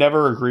 I've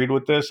never agreed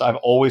with this. I've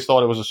always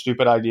thought it was a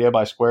stupid idea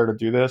by Square to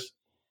do this,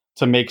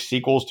 to make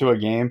sequels to a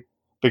game.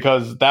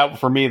 Because that,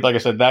 for me, like I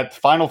said, that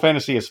Final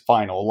Fantasy is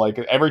final. Like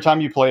every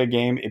time you play a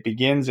game, it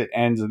begins, it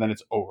ends, and then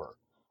it's over.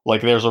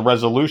 Like there's a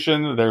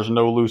resolution, there's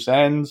no loose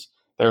ends,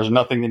 there's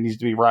nothing that needs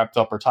to be wrapped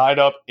up or tied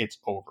up, it's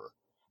over.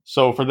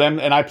 So for them,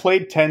 and I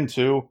played 10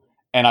 too,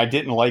 and I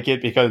didn't like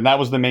it because that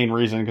was the main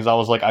reason, because I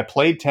was like, I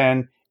played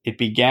 10, it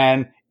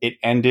began, it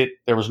ended,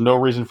 there was no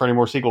reason for any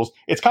more sequels.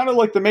 It's kind of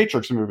like the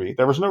Matrix movie.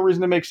 There was no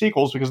reason to make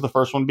sequels because the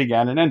first one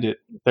began and ended.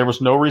 There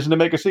was no reason to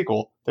make a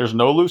sequel. There's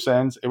no loose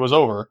ends, it was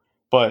over.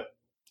 But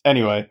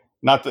anyway,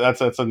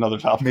 that's another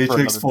topic.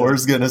 Matrix 4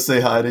 is gonna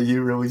say hi to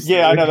you really soon.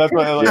 Yeah, I know. That's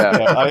what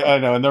I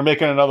know. And they're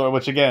making another one,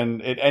 which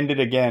again, it ended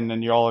again,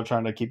 and you all are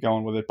trying to keep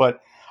going with it.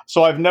 But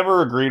so I've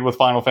never agreed with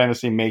Final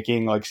Fantasy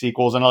making like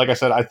sequels. And like I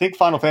said, I think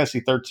Final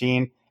Fantasy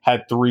 13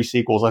 had 3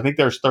 sequels. I think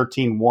there's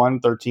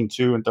 13-1,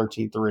 13-2, and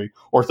 13-3,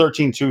 or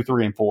 13-2,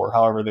 3, and 4,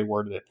 however they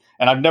worded it.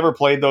 And I've never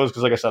played those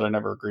because, like I said, I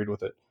never agreed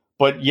with it.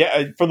 But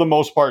yeah, for the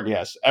most part,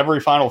 yes. Every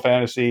Final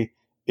Fantasy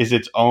is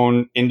its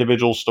own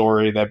individual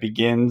story that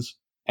begins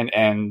and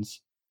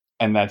ends,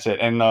 and that's it.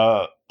 And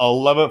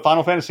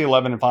Final Fantasy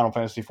 11 and Final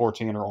Fantasy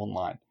 14 are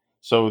online,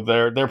 so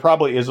there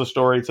probably is a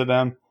story to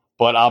them.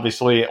 But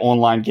obviously,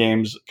 online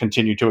games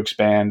continue to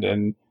expand,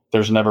 and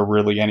there's never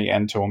really any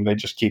end to them. They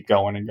just keep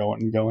going and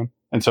going and going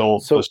until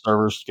the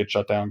servers get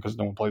shut down because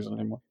no one plays it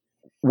anymore.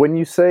 When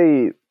you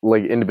say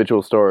like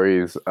individual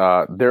stories,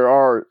 there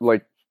are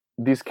like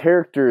these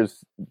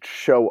characters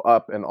show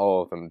up in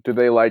all of them. Do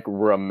they like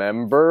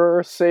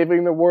remember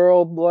saving the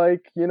world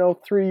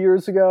 3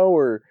 years ago,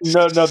 or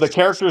no? The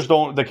characters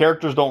don't. The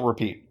characters don't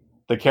repeat.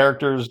 The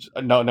characters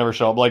never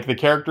show up. Like the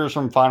characters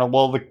from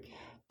Final.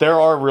 There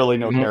are really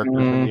no characters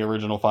in the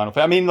original Final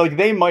Fantasy. I mean, like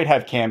they might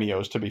have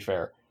cameos, to be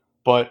fair,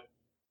 but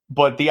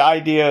the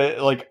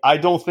idea, like, I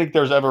don't think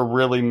there's ever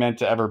really meant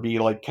to ever be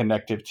like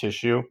connective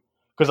tissue.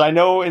 Because I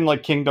know in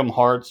like Kingdom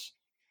Hearts,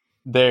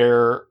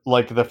 they're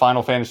like the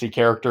Final Fantasy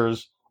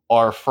characters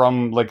are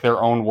from like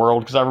their own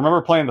world. Because I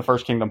remember playing the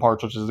first Kingdom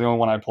Hearts, which is the only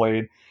one I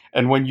played,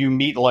 and when you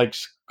meet like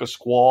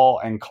Squall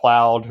and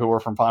Cloud, who are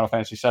from Final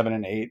Fantasy 7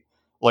 and 8,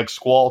 like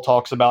Squall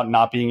talks about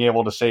not being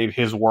able to save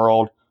his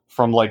world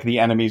from like the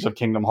enemies of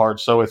Kingdom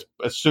Hearts. So it's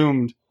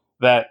assumed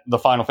that the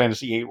Final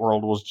Fantasy 8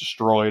 world was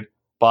destroyed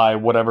by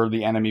whatever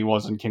the enemy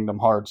was in Kingdom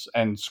Hearts,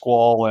 and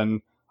Squall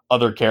and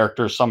other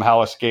characters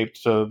somehow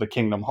escaped to the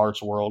Kingdom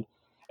Hearts world.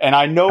 And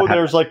I know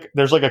there's like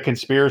a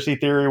conspiracy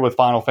theory with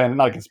Final Fantasy,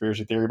 not a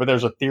conspiracy theory, but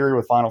there's a theory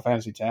with Final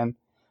Fantasy X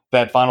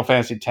that Final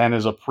Fantasy X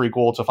is a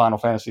prequel to Final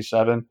Fantasy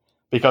VII,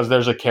 because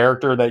there's a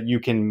character that you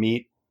can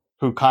meet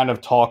who kind of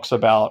talks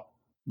about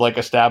like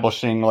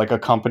establishing like a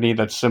company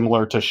that's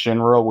similar to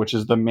Shinra, which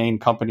is the main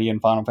company in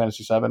Final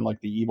Fantasy VII, like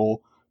the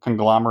evil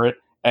conglomerate.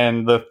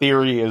 And the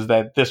theory is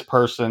that this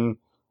person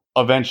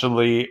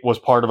eventually was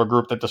part of a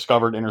group that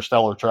discovered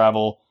interstellar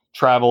travel,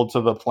 traveled to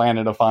the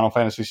planet of Final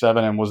Fantasy VII,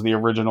 and was the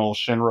original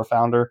Shinra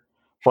founder.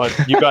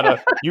 But you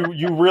gotta,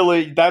 you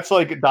really, that's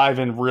like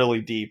diving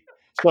really deep.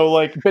 So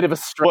like, bit of a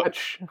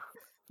stretch.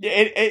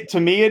 It to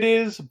me it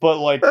is, but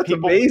like That's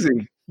people,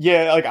 amazing.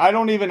 yeah, like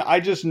I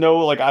just know,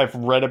 like I've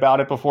read about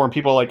it before, and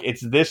people are like,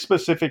 it's this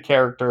specific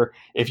character.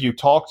 If you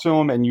talk to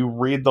him and you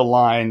read the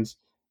lines,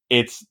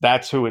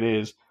 that's who it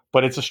is.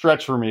 But it's a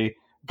stretch for me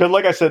because,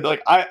 like I said,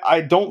 like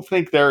I don't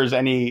think there's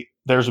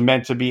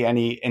meant to be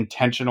any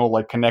intentional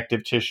like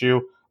connective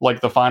tissue.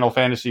 Like the Final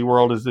Fantasy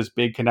world is this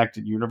big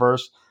connected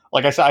universe.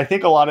 Like I said, I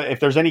think a lot of, if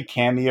there's any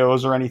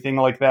cameos or anything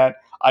like that,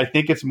 I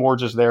think it's more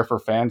just there for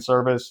fan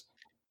service.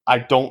 I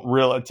don't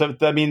really.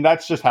 I mean,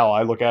 that's just how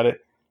I look at it.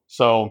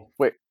 So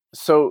wait,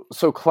 so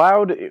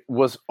Cloud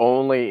was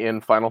only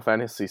in Final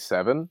Fantasy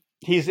VII?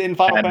 He's in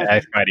Final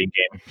Fantasy fighting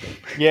game.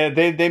 Yeah,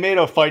 they made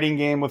a fighting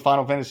game with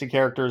Final Fantasy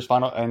characters,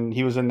 and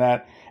he was in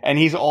that. And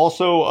he's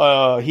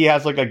also he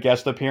has like a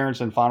guest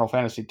appearance in Final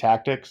Fantasy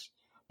Tactics.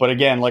 But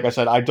again, like I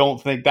said, I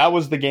don't think that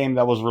was the game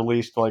that was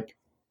released like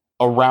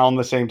around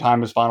the same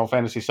time as Final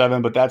Fantasy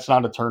VII. But that's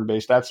not a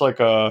turn-based. That's like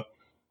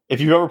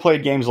if you've ever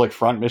played games like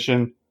Front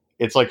Mission,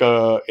 it's like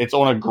it's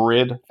on a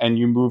grid, and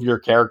you move your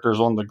characters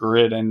on the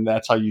grid, and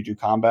that's how you do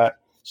combat.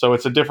 So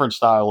it's a different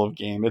style of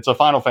game. It's a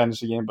Final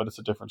Fantasy game, but it's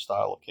a different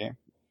style of game.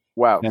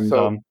 Wow. And,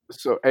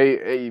 so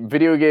a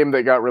video game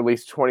that got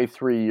released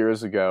 23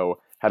 years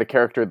ago had a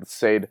character that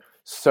stayed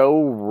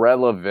so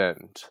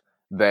relevant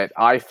that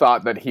I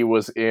thought that he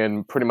was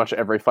in pretty much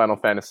every Final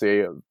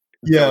Fantasy.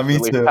 Yeah, me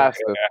too.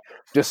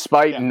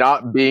 Despite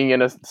not being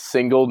in a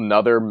single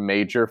another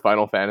major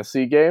Final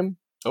Fantasy game.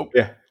 Nope.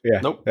 Yeah.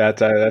 Nope.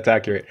 That's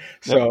accurate.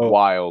 So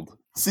wild.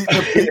 See,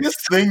 the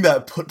biggest thing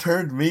that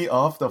turned me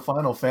off the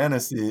Final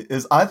Fantasy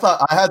is I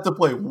thought I had to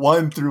play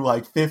 1 through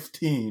like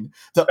 15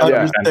 to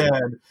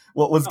understand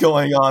what was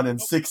going on in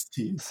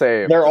 16.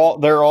 Same. They're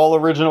all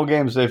original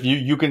games. If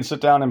you can sit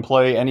down and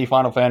play any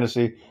Final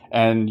Fantasy,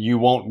 and you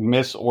won't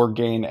miss or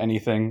gain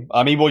anything.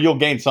 I mean, well, you'll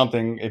gain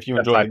something if you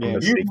enjoy the game.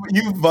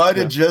 You might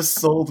have just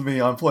sold me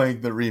on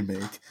playing the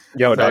remake.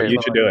 Yo, dog, you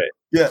should do it.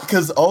 Yeah,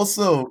 because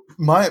also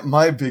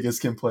my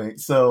biggest complaint.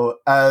 So,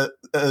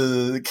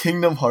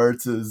 Kingdom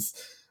Hearts is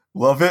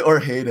love it or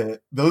hate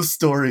it. Those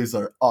stories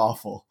are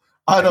awful.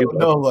 I don't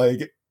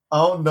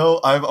know.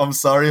 I'm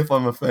sorry if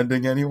I'm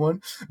offending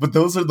anyone, but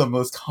those are the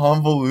most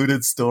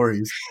convoluted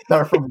stories that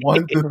are from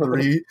 1 to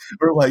 3.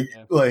 Or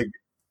like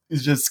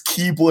it's just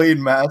Keyblade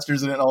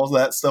Masters and all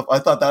that stuff. I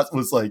thought that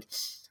was like,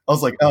 I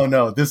was like, oh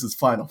no, this is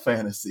Final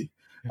Fantasy.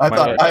 I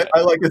thought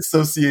I like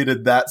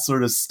associated that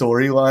sort of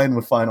storyline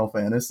with Final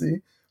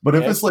Fantasy. But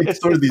if it's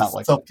sort of these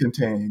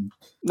self-contained,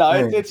 no,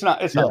 it's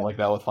not. It's not like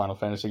that with Final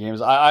Fantasy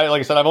games. I like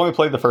I said, I've only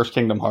played the first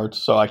Kingdom Hearts,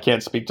 so I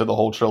can't speak to the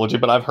whole trilogy.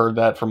 But I've heard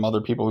that from other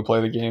people who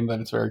play the game that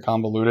it's very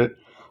convoluted.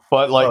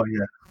 But like,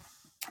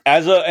 I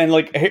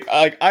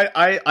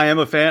am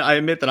a fan. I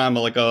admit that I'm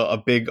a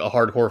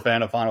hardcore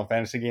fan of Final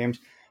Fantasy games.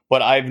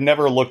 But I've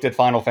never looked at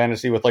Final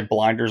Fantasy with like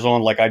blinders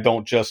on. Like I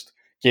don't just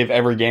give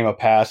every game a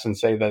pass and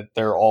say that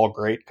they're all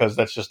great, because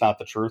that's just not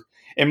the truth.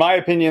 In my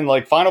opinion,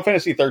 like Final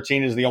Fantasy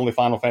 13 is the only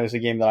Final Fantasy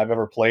game that I've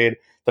ever played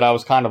that I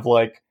was kind of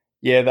like,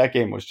 yeah, that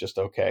game was just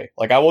okay.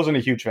 Like I wasn't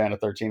a huge fan of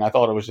 13. I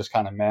thought it was just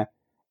kind of meh.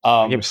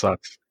 The game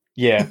sucks.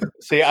 Yeah.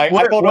 See,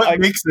 what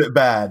makes it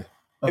bad?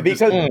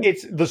 Because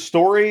it's the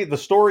story. The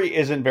story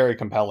isn't very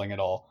compelling at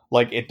all.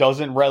 Like it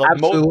doesn't.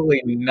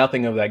 Absolutely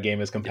nothing of that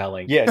game is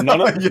compelling. Yeah,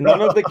 none of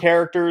the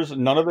characters.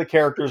 None of the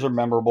characters are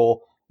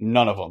memorable.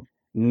 None of them.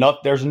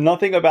 There's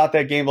nothing about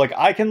that game. Like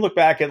I can look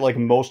back at like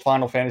most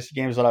Final Fantasy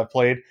games that I've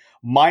played,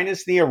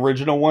 minus the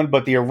original one.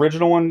 But the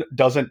original one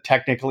doesn't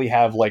technically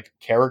have like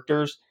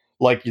characters.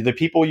 Like the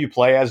people you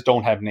play as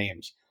don't have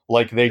names.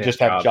 Like they just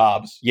have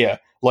jobs. Yeah.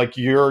 Like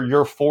your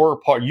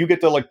 4-part. You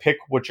get to like pick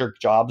what your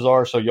jobs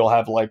are. So you'll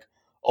have like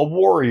a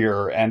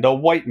warrior and a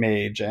white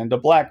mage and a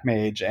black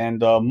mage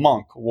and a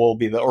monk will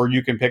be or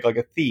you can pick like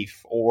a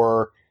thief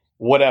or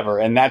whatever.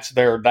 And that's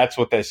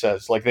what this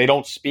says. Like they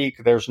don't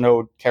speak, there's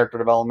no character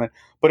development,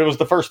 but it was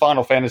the first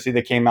Final Fantasy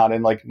that came out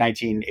in like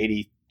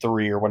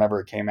 1983 or whenever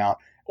it came out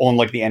on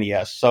like the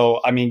NES. So,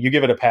 I mean, you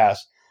give it a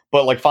pass,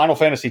 But like Final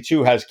Fantasy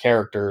 2 has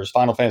characters.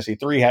 Final Fantasy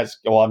 3 has,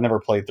 well, I've never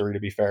played 3 to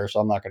be fair, so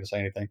I'm not going to say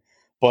anything.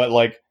 But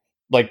like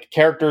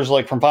characters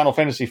like from Final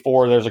Fantasy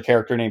 4, there's a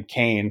character named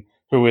Kain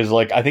who is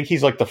like, I think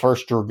he's like the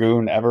first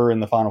Dragoon ever in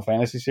the Final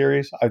Fantasy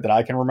series that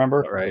I can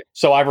remember. Right.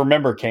 So I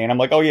remember Kain. I'm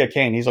like, oh yeah,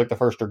 Kain. He's like the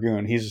first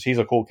Dragoon. He's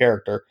a cool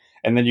character.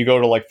 And then you go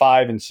to like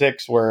 5 and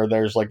 6 where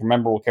there's like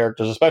memorable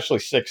characters, especially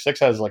 6. 6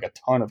 has like a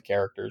ton of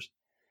characters.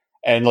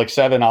 And like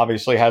 7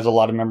 obviously has a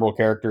lot of memorable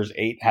characters.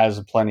 8 has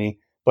plenty.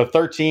 But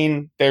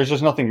 13, there's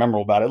just nothing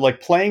memorable about it.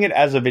 Like playing it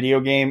as a video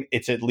game,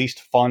 it's at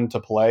least fun to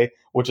play,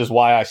 which is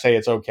why I say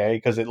it's okay,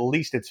 because at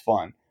least it's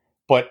fun.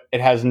 But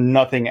it has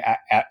nothing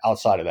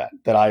outside of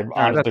that I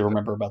honestly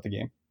remember about the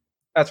game.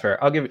 That's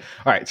fair. I'll give you.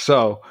 All right.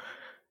 So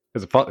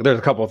there's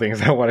a couple of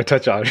things I want to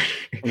touch on.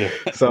 Yeah.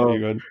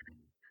 So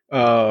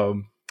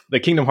the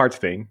Kingdom Hearts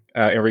thing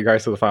in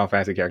regards to the Final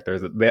Fantasy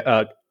characters,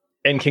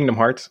 in Kingdom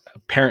Hearts,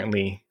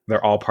 apparently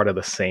they're all part of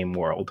the same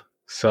world.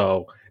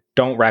 So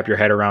don't wrap your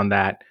head around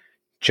that.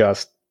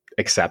 Just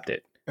accept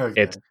it. Okay.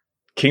 It's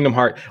Kingdom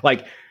Hearts.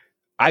 Like,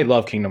 I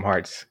love Kingdom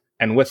Hearts.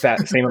 And with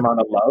that same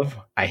amount of love,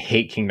 I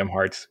hate Kingdom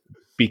Hearts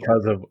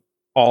because of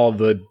all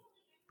the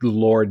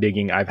lore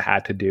digging I've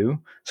had to do.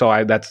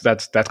 So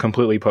that's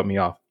completely put me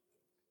off.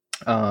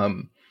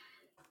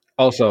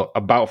 Also,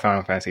 about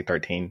Final Fantasy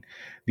 13,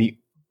 the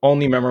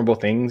only memorable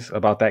things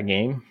about that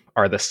game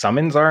are the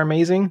summons are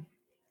amazing.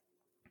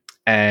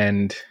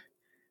 And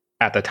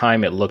at the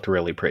time, it looked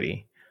really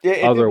pretty.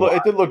 Yeah,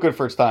 it did look good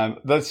for its time.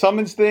 The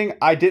summons thing,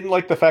 I didn't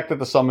like the fact that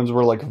the summons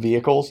were like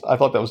vehicles. I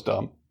thought that was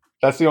dumb.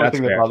 That's the only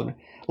thing that bothered me.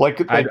 Like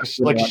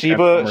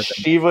Shiva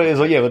is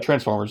like, yeah, the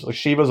Transformers. Like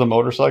Shiva's a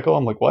motorcycle.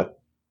 I'm like, what?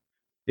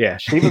 Yeah,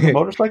 Shiva's a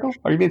motorcycle?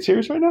 Are you being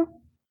serious right now?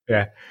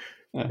 Yeah.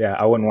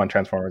 I wouldn't want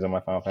Transformers in my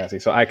Final Fantasy.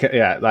 So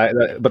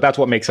but that's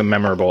what makes them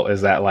memorable.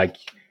 Is that like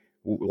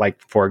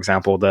for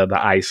example, the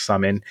ice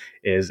summon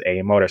is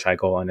a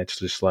motorcycle, and it's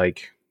just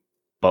like,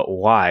 but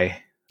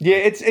why? Yeah,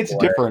 it's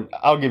different.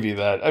 I'll give you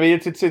that. I mean,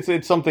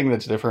 it's something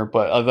that's different.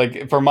 But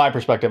like from my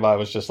perspective, I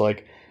was just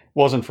like,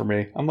 wasn't for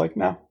me. I'm like,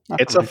 no.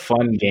 It's a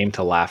fun game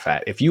to laugh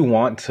at. If you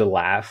want to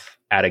laugh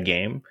at a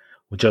game,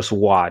 just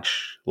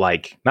watch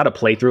like not a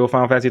playthrough of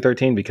Final Fantasy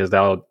 13 because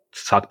that'll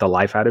suck the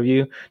life out of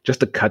you. Just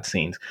the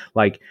cutscenes.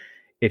 Like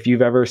if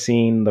you've ever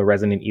seen the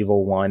Resident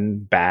Evil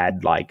 1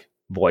 bad like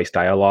voice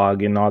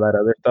dialogue and all that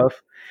other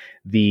stuff,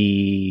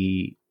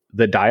 the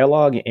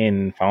dialogue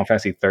in Final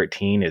Fantasy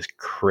 13 is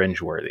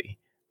cringeworthy.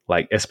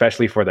 Like,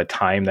 especially for the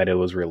time that it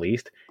was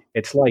released.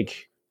 It's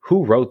like,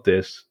 who wrote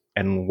this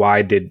and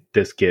why did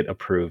this get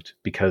approved?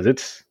 Because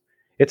it's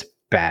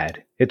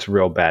bad. It's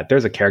real bad.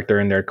 There's a character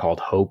in there called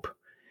Hope.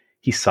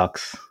 He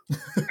sucks.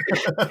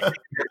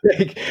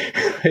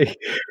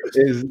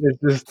 It's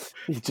just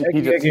he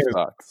just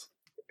sucks.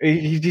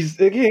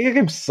 That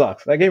game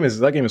sucks. That game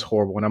is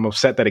horrible, and I'm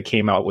upset that it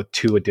came out with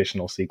 2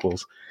 additional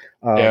sequels.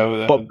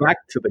 But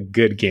back to the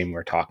good game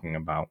we're talking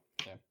about.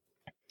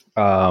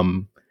 Yeah.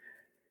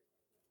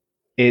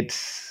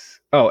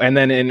 And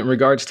then in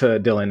regards to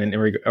Dylan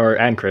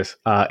and Chris,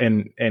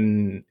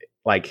 in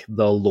like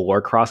the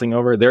lore crossing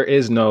over, there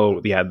is no,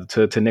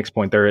 to Nick's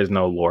point, there is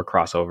no lore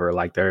crossover.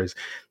 Like there's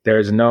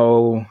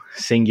no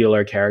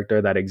singular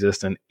character that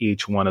exists in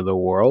each one of the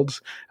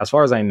worlds, as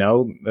far as I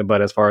know.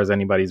 But as far as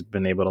anybody's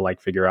been able to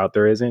like figure out,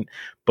 there isn't.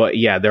 But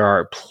yeah, there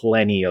are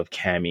plenty of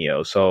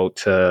cameos. So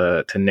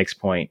to Nick's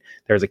point,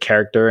 there's a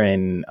character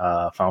in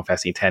Final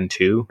Fantasy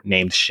X-2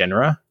 named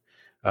Shinra,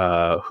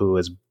 who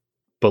is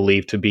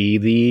believed to be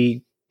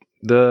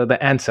the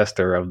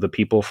ancestor of the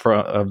people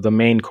of the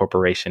main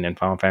corporation in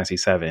Final Fantasy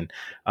VII.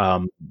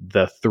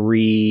 The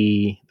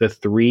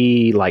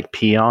three like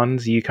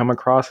peons you come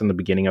across in the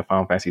beginning of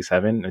Final Fantasy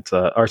VII.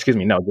 There's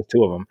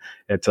 2 of them.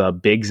 It's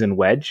Biggs and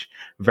Wedge,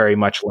 very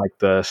much like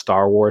the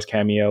Star Wars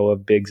cameo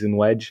of Biggs and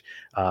Wedge.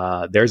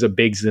 There's a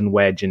Biggs and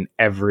Wedge in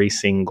every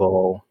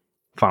single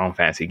Final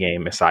Fantasy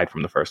game aside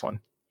from the first one.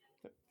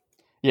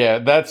 Yeah,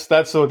 that's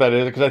what that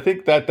is, because I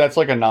think that's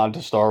like a nod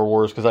to Star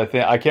Wars, because I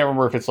can't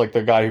remember if it's like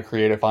the guy who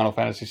created Final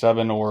Fantasy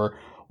VII or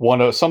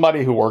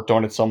somebody who worked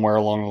on it somewhere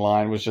along the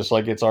line was just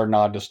like, it's our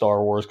nod to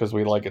Star Wars because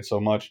we like it so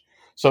much.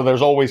 So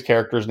there's always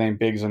characters named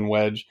Biggs and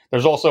Wedge.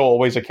 There's also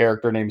always a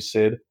character named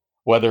Sid,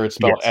 whether it's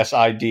spelled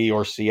SID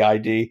or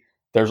CID.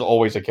 There's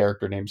always a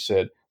character named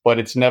Sid, but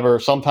it's never.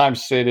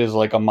 Sometimes Sid is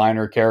like a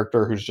minor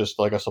character who's just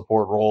like a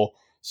support role.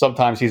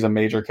 Sometimes he's a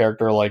major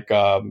character, like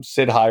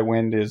Sid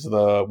Highwind is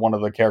one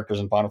of the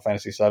characters in Final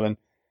Fantasy VII,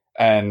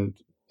 and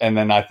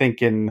then I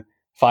think in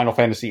Final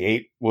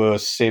Fantasy VIII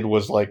Sid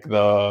was like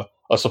a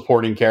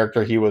supporting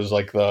character. He was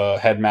like the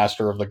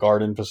headmaster of the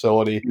garden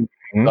facility.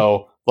 Mm-hmm.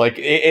 So like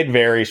it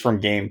varies from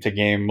game to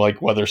game, like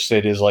whether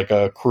Sid is like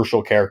a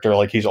crucial character,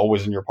 like he's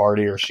always in your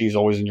party, or she's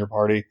always in your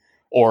party,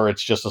 or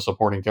it's just a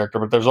supporting character.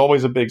 But there's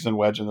always a Biggs and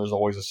Wedge, and there's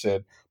always a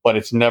Sid, but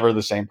it's never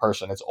the same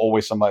person. It's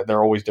always somebody.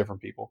 They're always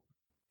different people.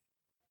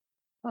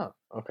 Oh,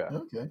 okay.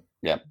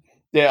 Yeah.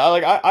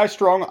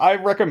 I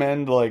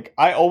recommend, like,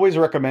 I always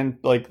recommend,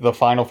 like, the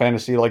Final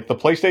Fantasy, like, the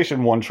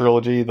PlayStation 1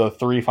 trilogy, the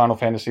 3 Final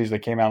Fantasies that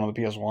came out on the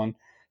PS1,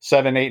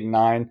 7, 8, and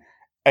 9.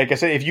 like I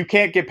said, if you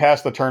can't get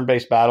past the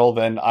turn-based battle,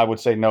 then I would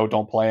say no,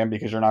 don't play them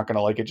because you're not going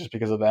to like it just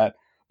because of that.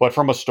 But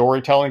from a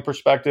storytelling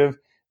perspective,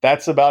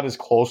 that's about as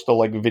close to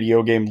like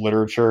video game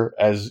literature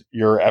as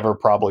you're ever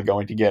probably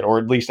going to get, or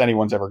at least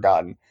anyone's ever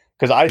gotten.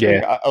 Because I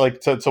think,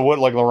 like to what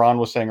like Laurent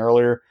was saying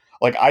earlier,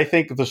 like I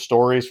think the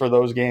stories for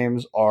those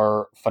games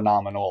are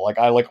phenomenal. Like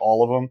I like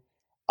all of them.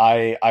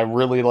 I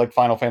really like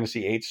Final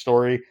Fantasy VIII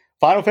story.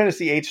 Final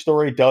Fantasy VIII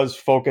story does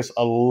focus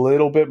a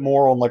little bit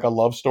more on like a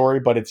love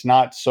story, but it's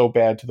not so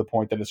bad to the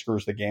point that it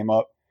screws the game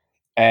up.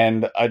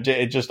 And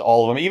it just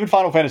all of them. Even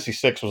Final Fantasy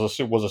VI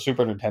was a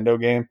Super Nintendo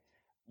game.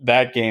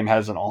 That game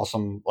has an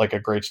awesome, like a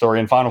great story.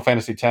 And Final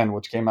Fantasy X,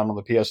 which came out on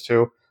the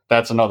PS2,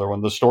 that's another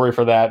one. The story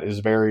for that is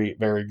very,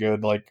 very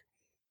good. Like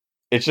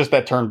it's just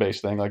that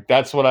turn-based thing. Like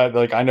that's what I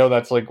like. I know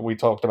that's like we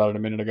talked about it a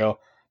minute ago.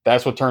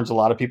 That's what turns a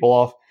lot of people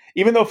off.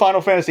 Even though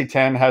Final Fantasy X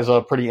has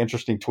a pretty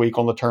interesting tweak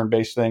on the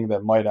turn-based thing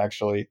that might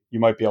actually you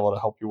might be able to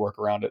help you work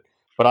around it.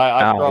 But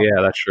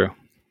yeah, that's true.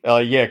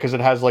 Yeah, because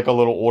it has like a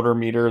little order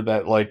meter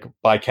that like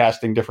by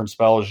casting different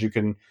spells you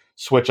can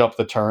switch up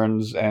the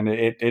turns and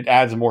it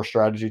adds more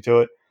strategy to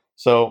it.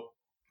 So,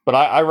 but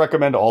I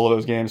recommend all of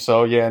those games.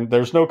 So yeah, and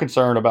there's no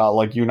concern about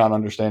like you not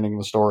understanding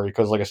the story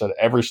because like I said,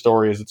 every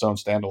story is its own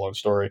standalone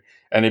story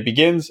and it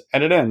begins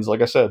and it ends.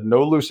 Like I said,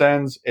 no loose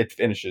ends. It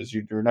finishes.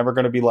 You're never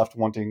going to be left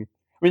wanting.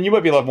 I mean, you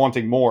might be left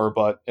wanting more,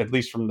 but at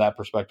least from that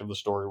perspective, the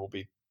story will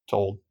be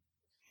told.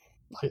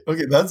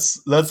 Okay,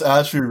 that's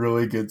actually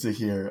really good to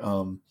hear.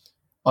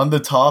 On the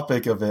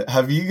topic of it,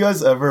 have you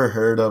guys ever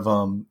heard of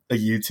a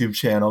YouTube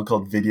channel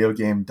called Video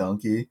Game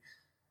Donkey?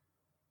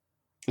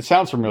 It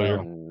sounds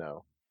familiar.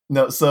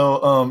 No.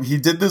 So he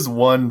did this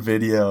one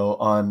video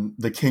on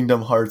the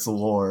Kingdom Hearts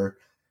lore,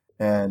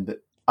 and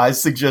I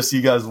suggest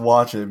you guys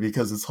watch it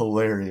because it's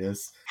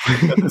hilarious.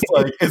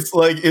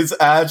 It's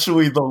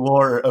actually the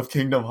lore of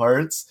Kingdom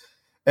Hearts,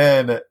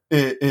 and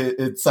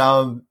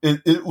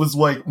it was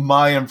like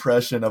my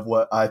impression of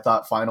what I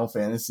thought Final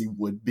Fantasy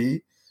would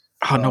be.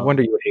 Oh, no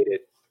wonder you would hate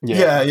it.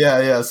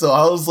 Yeah. So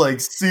I was like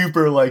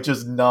super like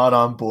just not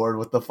on board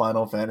with the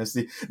Final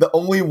Fantasy. The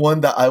only one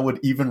that I would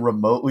even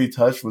remotely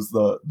touch was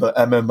the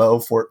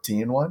MMO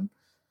 14 one.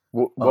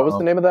 What was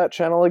the name of that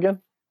channel again?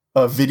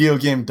 Video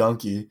Game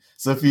Donkey.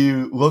 So if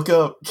you look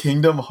up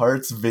Kingdom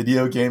Hearts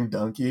Video Game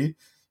Donkey,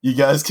 you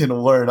guys can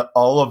learn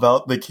all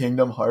about the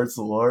Kingdom Hearts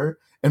lore.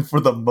 And for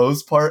the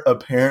most part,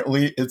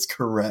 apparently it's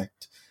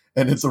correct.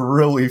 And it's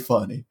really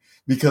funny.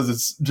 Because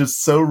it's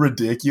just so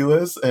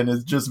ridiculous and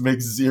it just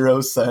makes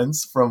zero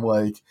sense from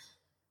like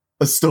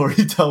a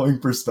storytelling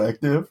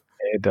perspective.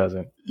 It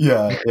doesn't.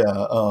 Yeah.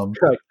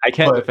 I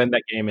can't defend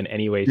that game in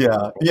any way.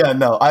 Yeah.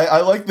 No, I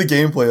like the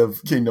gameplay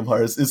of Kingdom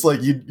Hearts. It's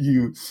like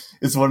you.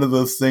 It's one of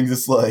those things.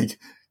 It's like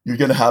you're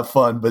gonna have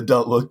fun, but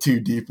don't look too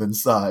deep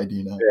inside.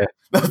 You know,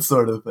 that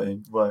sort of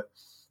thing. But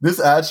this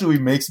actually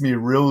makes me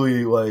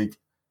really like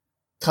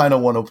kind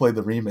of want to play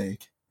the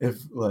remake if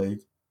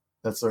like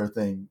that sort of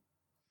thing.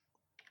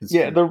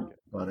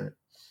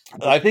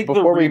 I think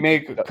the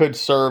remake could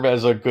serve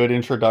as a good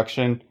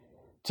introduction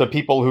to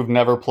people who've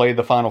never played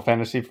the Final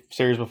Fantasy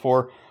series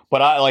before.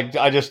 But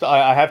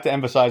I have to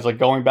emphasize, like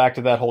going back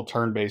to that whole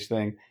turn-based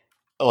thing.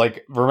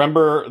 Like,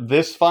 remember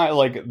this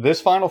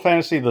Final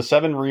Fantasy, the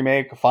 7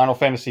 remake, Final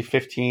Fantasy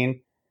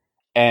 15,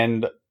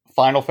 and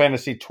Final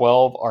Fantasy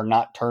 12 are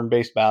not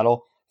turn-based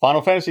battle.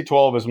 Final Fantasy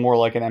 12 is more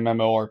like an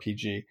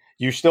MMORPG.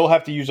 You still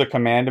have to use a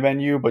command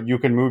menu, but you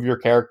can move your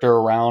character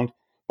around.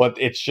 But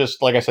it's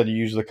just, like I said, you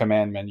use the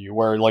command menu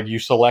where like you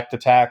select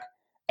attack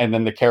and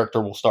then the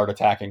character will start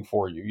attacking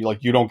for you.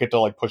 You don't get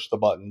to like push the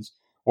buttons.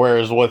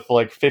 Whereas with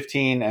like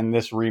 15 and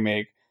this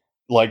remake,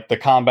 like the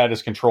combat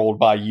is controlled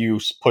by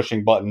you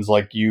pushing buttons.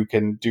 Like you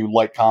can do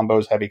light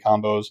combos, heavy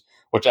combos,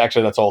 which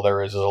actually that's all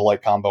there is a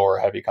light combo or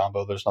a heavy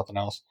combo. There's nothing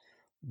else.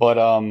 But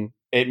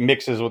it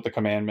mixes with the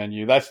command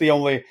menu. That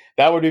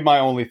would be my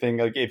only thing.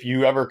 Like if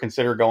you ever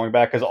consider going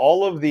back, because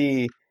all of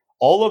the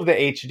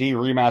HD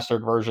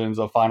remastered versions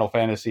of Final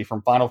Fantasy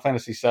from Final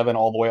Fantasy 7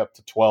 all the way up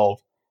to 12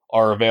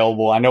 are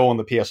available. I know on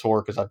the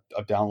PS4 because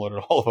I've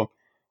downloaded all of them.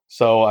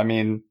 So, I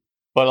mean,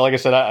 but like I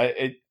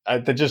said,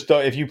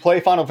 if you play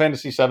Final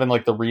Fantasy 7,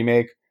 like the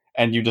remake,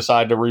 and you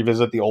decide to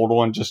revisit the old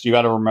one, just you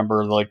got to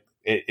remember, like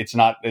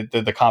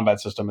the combat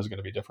system is going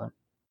to be different.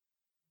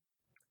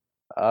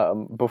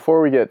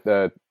 Before we get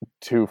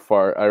too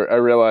far, I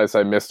realize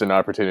I missed an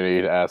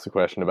opportunity to ask a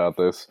question about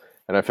this.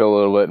 And I feel a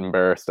little bit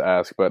embarrassed to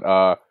ask, but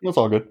that's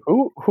all good.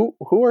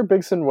 Who are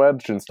Biggs and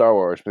Wedge in Star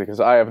Wars? Because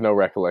I have no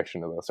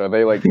recollection of this. Are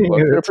they like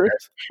clone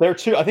troopers? They're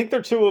two. I think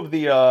they're two of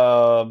the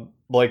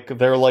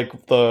they're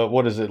like the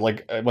what is it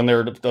like when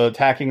they're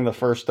attacking the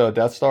first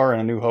Death Star in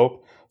A New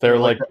Hope? They're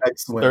like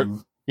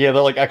X-Wing. They're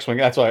like X-Wing.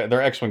 That's why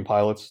they're X-Wing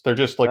pilots. They're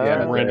just like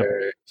random.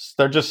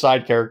 They're just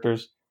side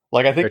characters.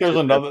 Like I think there's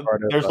another.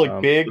 There's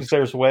like Biggs.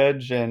 There's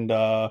Wedge and.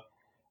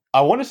 I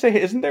want to say,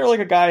 isn't there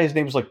like a guy? His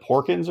name's like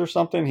Porkins or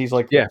something. He's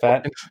like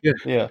fat.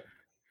 Yeah.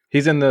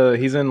 He's in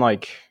I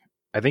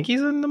think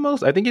he's in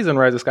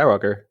Rise of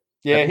Skywalker.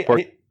 Yeah, he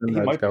might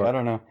be. I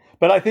don't know.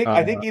 But I think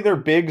either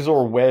Biggs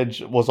or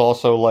Wedge was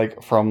also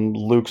like from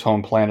Luke's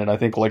home planet. I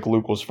think like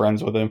Luke was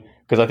friends with him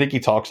because I think he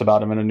talks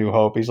about him in A New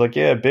Hope. He's like,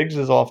 yeah, Biggs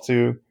is off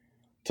to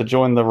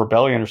join the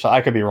rebellion or something.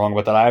 I could be wrong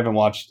with that. I haven't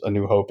watched A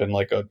New Hope in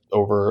like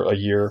over a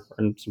year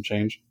and some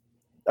change.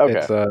 Okay.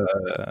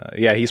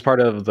 It's he's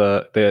part of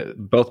the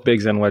both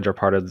Biggs and Wedge are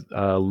part of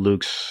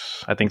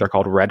Luke's. I think they're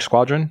called Red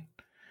Squadron.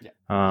 Yeah.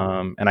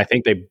 And I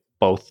think they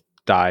both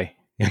die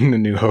in The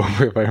New Hope.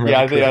 If I remember.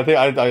 Yeah,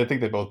 I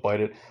think they both bite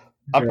it.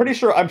 I'm pretty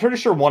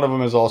sure one of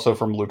them is also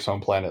from Luke's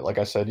home planet. Like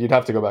I said, you'd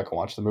have to go back and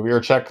watch the movie or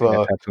check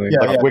the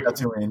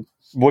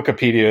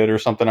Wikipedia or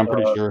something. I'm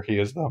pretty sure he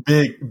is though.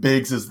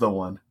 Biggs is the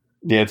one.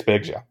 Yeah, it's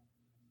Biggs. Yeah.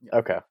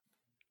 Okay.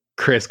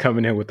 Chris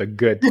coming in with a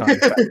good time.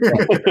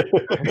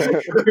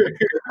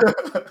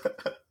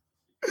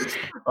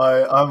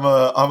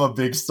 I'm a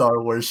big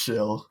Star Wars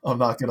shill. I'm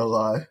not gonna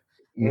lie.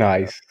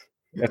 Nice.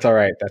 That's all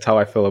right. That's how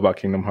I feel about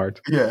Kingdom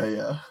Hearts.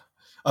 Yeah.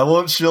 I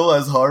won't shill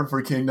as hard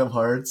for Kingdom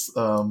Hearts,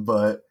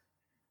 but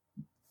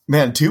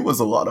man, 2 was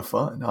a lot of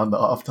fun. On the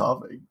off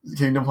topic,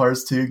 Kingdom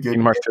Hearts 2, good.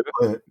 Kingdom Hearts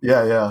 2.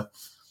 Yeah.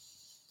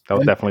 That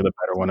was definitely the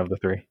better one of the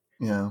three.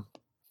 Yeah.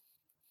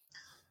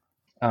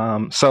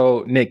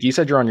 So Nick, you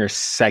said you're on your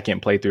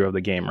second playthrough of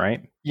the game,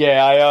 right?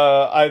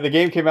 Yeah, the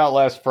game came out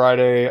last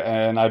Friday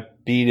and I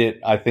beat it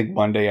I think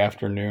Monday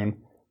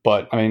afternoon.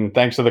 But I mean,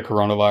 thanks to the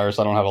coronavirus,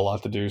 I don't have a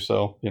lot to do,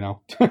 so you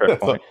know. Fair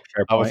point.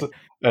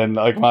 And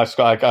like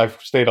I've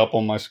stayed up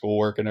on my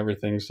schoolwork and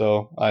everything,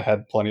 so I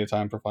had plenty of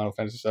time for Final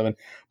Fantasy VII.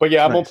 But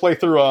yeah, I'm gonna play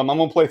through. I'm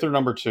gonna play through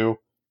number 2.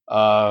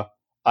 I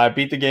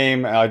beat the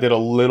game. I did a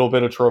little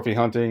bit of trophy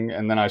hunting,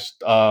 and then I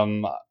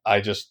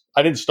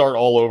didn't start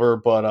all over,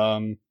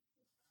 but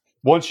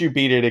once you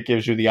beat it, it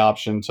gives you the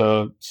option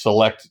to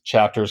select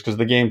chapters because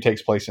the game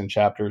takes place in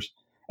chapters.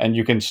 And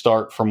you can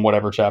start from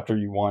whatever chapter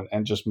you want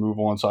and just move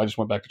on. So I just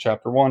went back to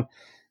chapter 1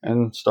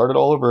 and started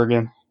all over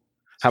again.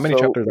 How many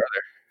chapters are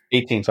there?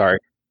 18. Sorry.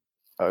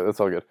 That's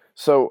all good.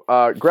 So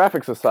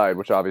graphics aside,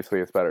 which obviously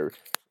is better.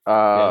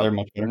 They're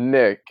much better.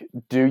 Nick,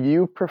 do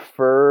you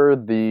prefer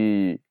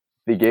the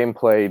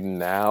gameplay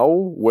now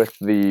with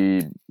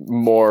the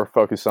more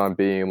focus on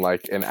being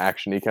like an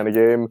action-y kind of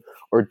game?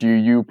 Or do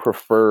you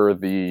prefer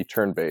the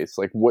turn-based?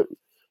 Like what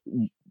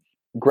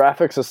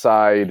graphics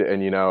aside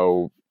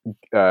and,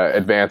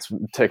 advanced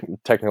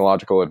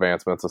technological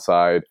advancements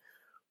aside,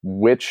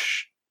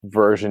 which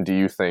version do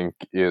you think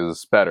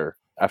is better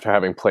after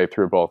having played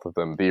through both of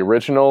them, the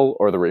original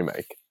or the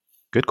remake?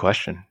 Good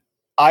question.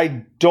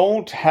 I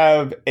don't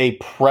have a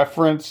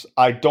preference.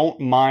 I don't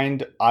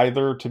mind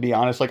either, to be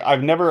honest. Like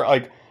I've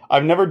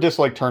never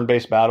disliked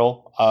turn-based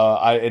battle.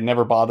 It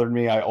never bothered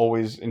me. I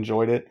always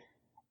enjoyed it.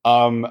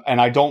 And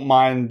I don't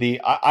mind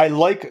I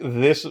like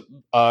this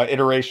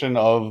iteration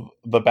of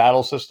the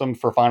battle system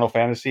for Final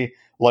Fantasy,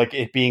 like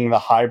it being the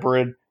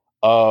hybrid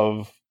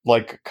of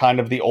like kind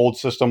of the old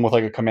system with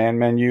like a command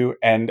menu,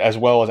 and as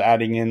well as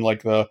adding in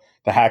like the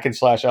hack and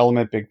slash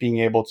element, being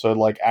able to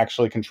like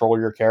actually control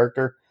your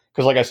character.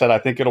 Because like I said, I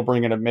think it'll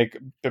bring in a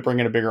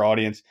bigger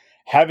audience.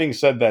 Having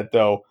said that,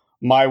 though,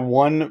 my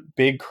one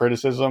big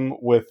criticism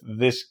with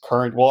this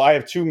I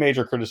have two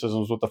major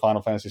criticisms with the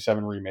Final Fantasy VII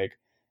remake.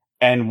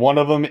 And one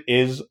of them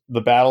is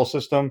the battle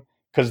system,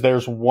 because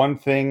there's one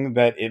thing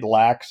that it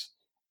lacks.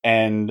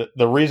 And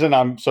the reason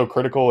I'm so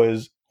critical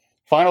is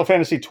Final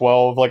Fantasy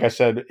XII, like I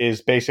said,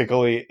 is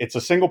basically, it's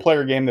a single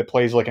player game that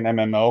plays like an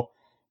MMO.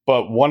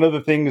 But one of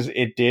the things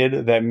it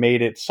did that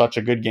made it such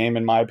a good game,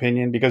 in my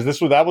opinion, because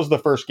that was the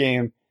first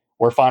game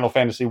where Final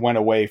Fantasy went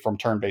away from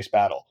turn-based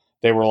battle.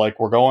 They were like,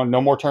 we're going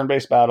no more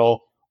turn-based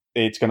battle.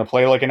 It's going to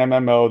play like an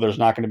MMO. There's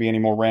not going to be any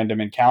more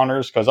random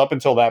encounters, because up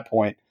until that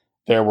point,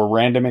 there were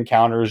random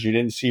encounters. You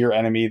didn't see your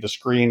enemy. The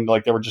screen,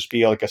 like there would just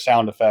be like a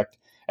sound effect,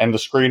 and the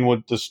screen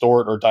would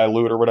distort or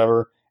dilute or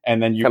whatever.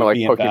 And then you kind of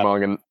like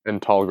Pokemon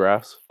and tall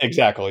grass.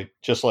 Exactly,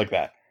 just like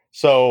that.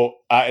 So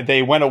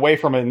they went away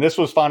from it, and this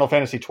was Final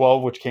Fantasy XII,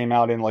 which came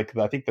out in like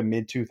I think the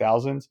mid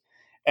 2000s.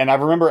 And I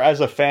remember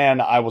as a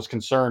fan, I was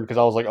concerned because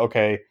I was like,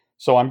 okay,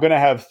 so I'm going to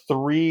have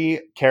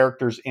 3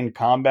 characters in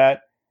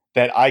combat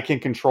that I can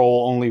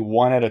control only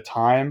one at a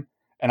time.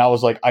 And I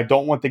was like, I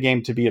don't want the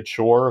game to be a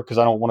chore, because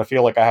I don't want to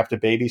feel like I have to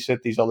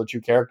babysit these other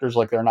 2 characters,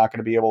 like they're not going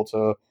to be able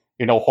to,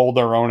 hold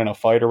their own in a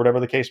fight or whatever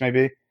the case may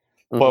be.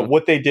 Mm-hmm. But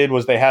what they did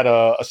was they had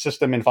a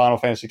system in Final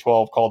Fantasy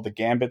XII called the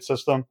Gambit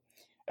system.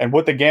 And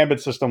what the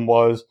Gambit system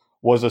was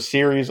a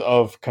series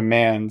of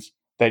commands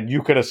that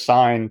you could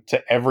assign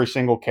to every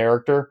single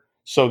character,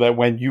 so that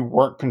when you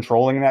weren't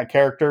controlling that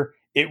character,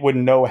 it would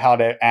know how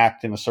to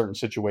act in a certain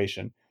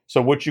situation.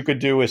 So what you could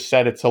do is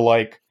set it to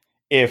like,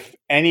 if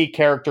any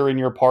character in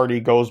your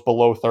party goes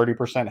below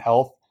 30%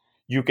 health,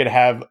 you could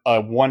have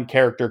one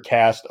character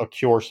cast a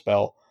cure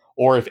spell.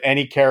 Or if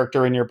any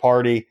character in your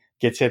party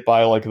gets hit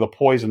by like the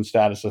poison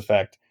status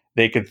effect,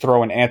 they could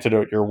throw an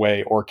antidote your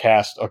way or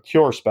cast a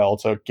cure spell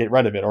to get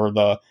rid of it. Or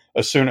the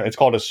Asuna, it's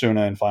called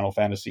Asuna in Final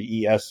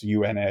Fantasy,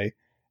 Esuna,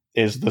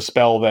 is the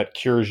spell that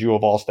cures you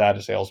of all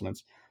status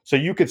ailments. So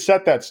you could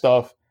set that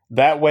stuff.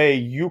 That way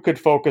you could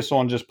focus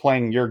on just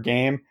playing your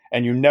game,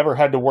 and you never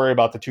had to worry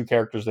about the 2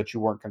 characters that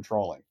you weren't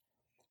controlling.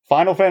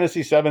 Final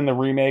Fantasy VII, the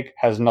remake,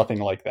 has nothing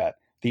like that.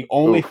 The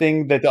only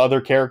thing that the other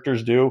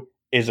characters do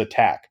is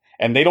attack.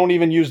 And they don't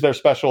even use their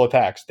special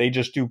attacks. They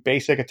just do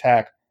basic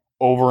attack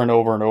over and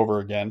over and over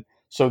again.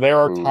 So there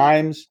are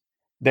times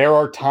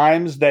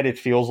that it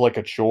feels like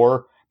a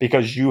chore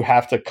because you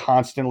have to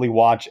constantly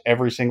watch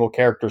every single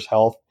character's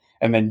health,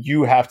 and then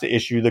you have to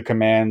issue the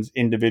commands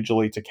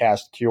individually to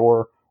cast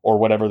Cure or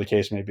whatever the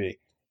case may be.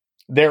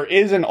 There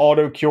is an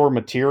auto cure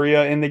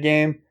materia in the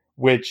game,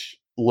 which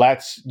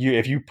lets you,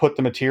 if you put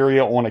the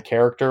materia on a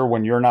character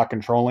when you're not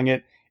controlling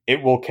it,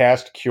 it will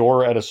cast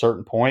Cure at a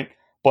certain point,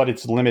 but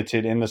it's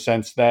limited in the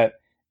sense that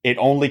it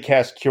only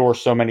casts Cure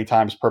so many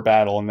times per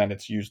battle and then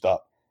it's used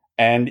up.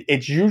 And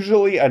it's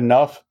usually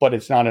enough, but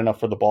it's not enough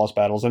for the boss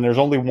battles. And there's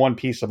only one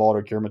piece of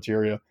auto cure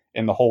materia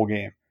in the whole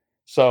game.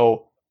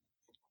 So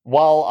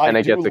while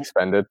it gets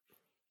expended.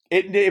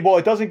 It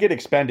doesn't get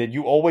expended.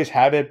 You always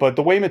have it, but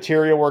the way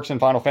materia works in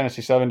Final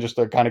Fantasy VII, just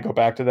to kind of go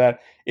back to that,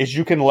 is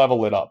you can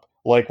level it up.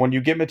 Like when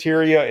you get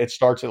materia, it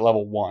starts at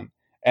level 1.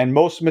 And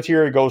most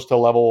materia goes to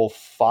level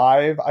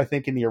 5, I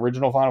think, in the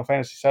original Final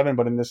Fantasy VII,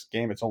 but in this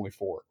game, it's only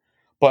 4.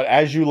 But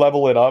as you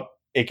level it up,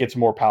 it gets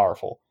more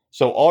powerful.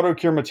 So auto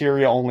cure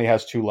materia only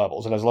has 2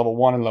 levels. It has level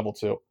 1 and level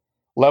 2.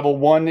 Level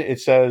 1,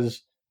 it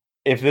says,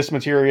 if this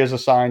materia is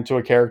assigned to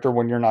a character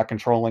when you're not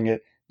controlling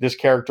it, this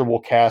character will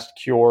cast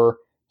Cure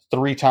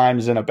 3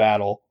 times in a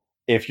battle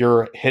if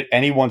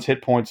anyone's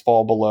hit points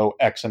fall below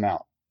X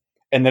amount.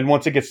 And then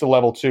once it gets to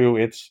level 2,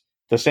 it's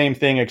the same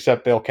thing,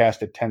 except they'll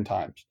cast it 10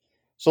 times.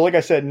 So like I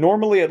said,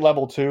 normally at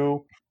level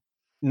 2,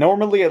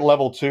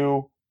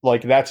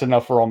 like that's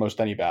enough for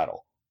almost any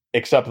battle,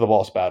 except the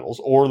boss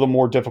battles or the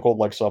more difficult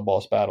like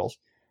sub-boss battles.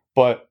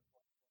 But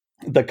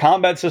the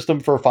combat system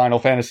for Final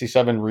Fantasy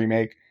VII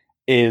Remake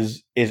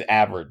is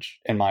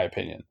average, in my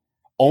opinion.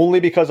 Only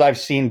because I've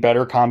seen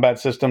better combat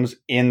systems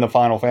in the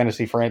Final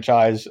Fantasy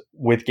franchise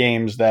with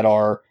games that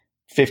are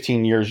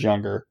 15 years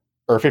younger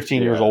or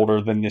 15 years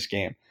older than this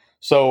game.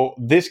 So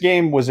this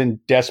game was in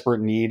desperate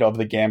need of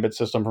the Gambit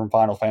system from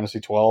Final Fantasy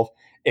XII.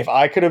 If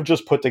I could have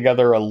just put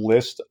together a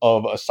list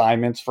of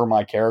assignments for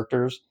my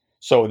characters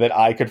so that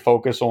I could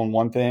focus on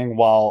one thing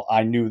while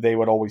I knew they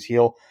would always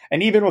heal.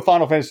 And even with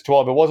Final Fantasy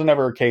XII, it wasn't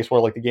ever a case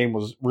where like the game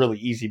was really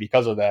easy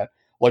because of that.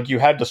 Like you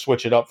had to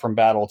switch it up from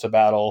battle to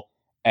battle.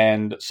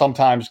 And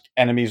sometimes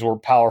enemies were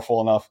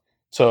powerful enough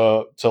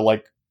to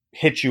like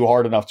hit you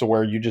hard enough to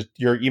where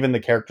even the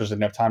characters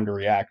didn't have time to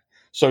react.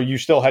 So you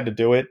still had to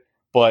do it,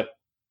 but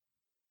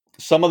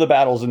some of the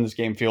battles in this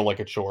game feel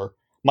like a chore.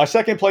 My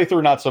second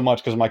playthrough, not so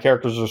much because my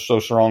characters are so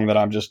strong that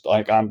I'm just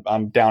like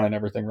I'm down in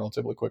everything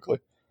relatively quickly.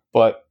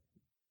 But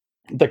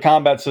the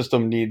combat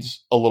system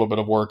needs a little bit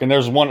of work. And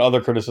there's one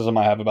other criticism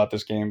I have about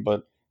this game,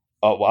 but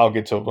I'll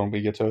get to it when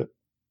we get to it.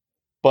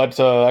 But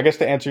I guess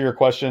to answer your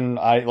question,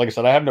 like I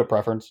said, I have no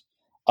preference.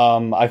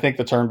 I think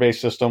the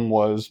turn-based system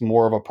was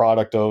more of a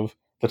product of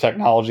the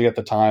technology at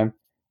the time.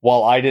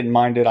 While I didn't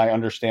mind it, I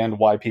understand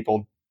why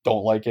people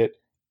don't like it.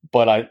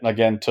 But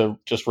again, to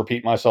just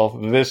repeat myself,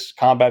 this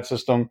combat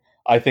system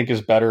I think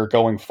is better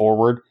going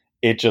forward.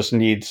 It just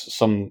needs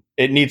some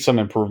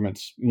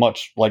improvements,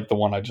 much like the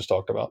one I just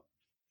talked about.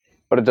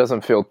 But it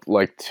doesn't feel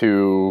like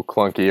too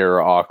clunky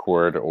or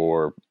awkward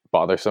or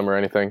bothersome or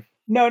anything.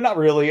 No, not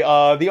really.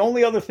 The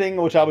only other thing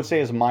which I would say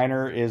is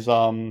minor is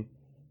the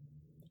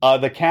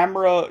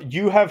camera.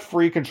 You have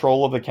free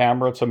control of the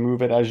camera to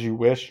move it as you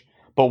wish,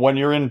 but when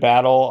you're in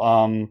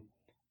battle,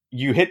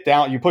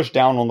 you push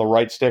down on the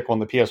right stick on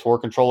the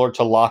PS4 controller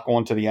to lock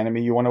onto the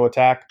enemy you want to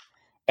attack.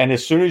 And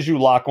as soon as you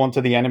lock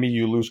onto the enemy,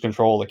 you lose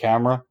control of the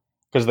camera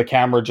because the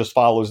camera just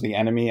follows the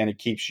enemy and it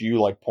keeps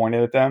you like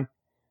pointed at them.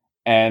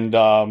 And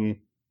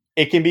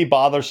it can be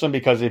bothersome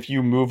because if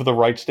you move the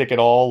right stick at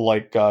all,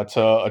 like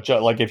to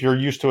adjust, like if you're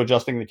used to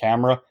adjusting the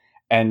camera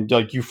and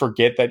like you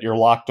forget that you're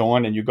locked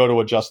on and you go to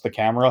adjust the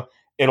camera,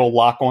 it'll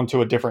lock onto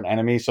a different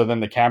enemy. So then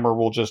the camera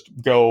will just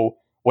go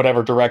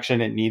whatever direction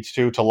it needs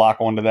to lock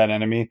onto that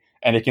enemy.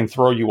 And it can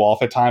throw you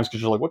off at times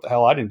because you're like, what the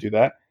hell? I didn't do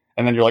that.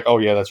 And then you're like, oh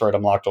yeah, that's right.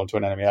 I'm locked onto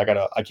an enemy.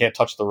 I can't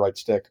touch the right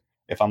stick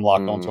if I'm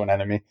locked onto an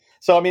enemy.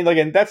 So, I mean,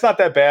 again, that's not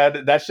that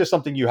bad. That's just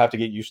something you have to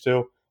get used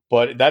to.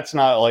 But that's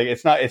not like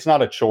it's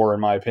not a chore in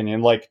my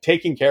opinion. Like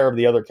taking care of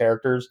the other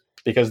characters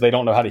because they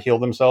don't know how to heal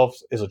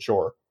themselves is a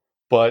chore.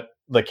 But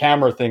the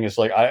camera thing is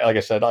like I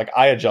said, like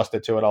I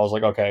adjusted to it. I was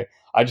like, okay,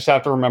 I just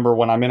have to remember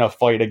when I'm in a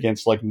fight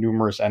against like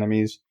numerous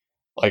enemies,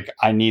 like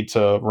I need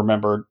to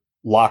remember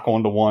lock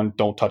onto one,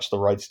 don't touch the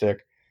right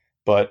stick.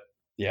 But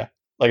yeah,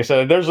 like I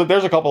said, there's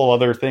a couple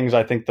of other things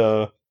I think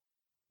the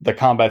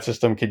combat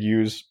system could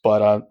use,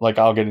 but like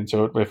I'll get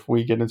into it if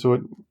we get into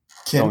it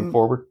going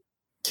forward.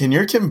 Can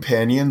your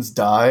companions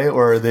die,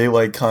 or are they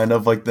like kind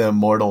of like the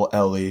immortal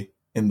Ellie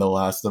in The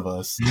Last of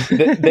Us?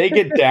 They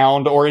get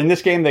downed, or in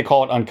this game they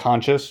call it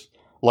unconscious.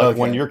 Like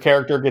when your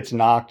character gets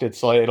knocked,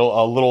 it's like a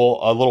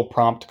little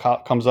prompt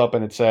comes up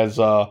and it says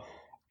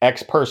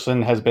X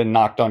person has been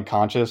knocked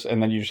unconscious,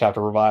 and then you just have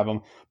to revive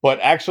them. But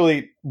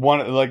actually,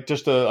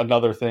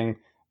 another thing,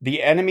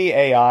 the enemy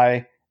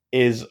AI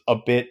is a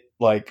bit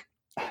like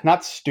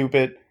not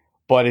stupid,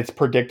 but it's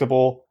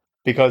predictable.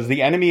 because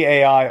the enemy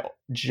AI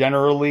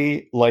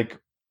generally, like,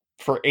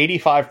 for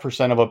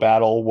 85% of a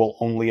battle, will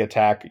only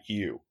attack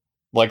you,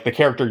 like the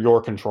character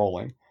you're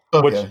controlling.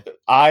 Okay. Which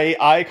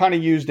I kind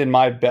of used in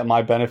my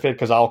benefit,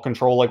 because I'll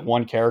control like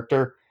one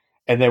character,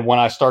 and then when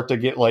I start to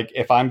get like,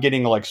 if I'm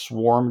getting like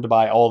swarmed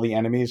by all the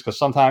enemies, because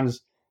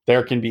sometimes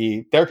there can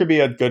be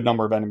a good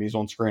number of enemies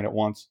on screen at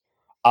once.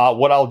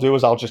 What I'll do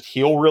is I'll just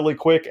heal really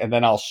quick, and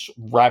then I'll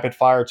rapid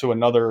fire to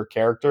another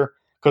character,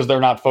 because they're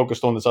not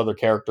focused on this other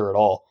character at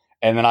all.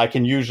 And then I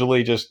can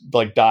usually just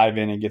like dive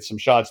in and get some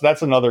shots.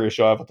 That's another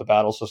issue I have with the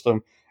battle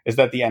system, is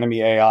that the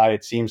enemy AI,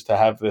 it seems to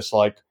have this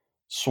like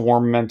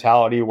swarm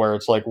mentality where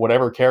it's like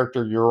whatever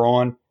character you're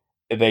on,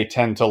 they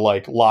tend to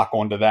like lock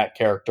onto that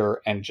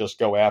character and just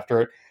go after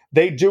it.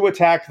 They do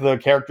attack the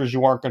characters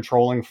you aren't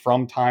controlling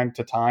from time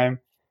to time,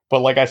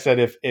 but like I said,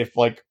 if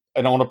like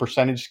on a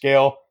percentage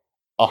scale,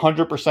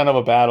 100% of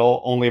a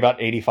battle, only about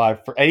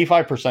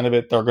 85% of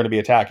it, they're going to be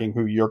attacking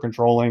who you're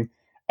controlling,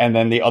 and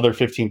then the other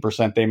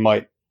 15% they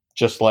might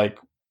just like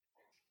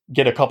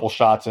get a couple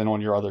shots in on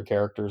your other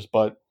characters.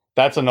 But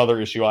that's another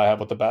issue I have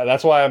with the battle.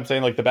 That's why I'm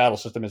saying like the battle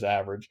system is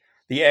average.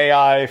 The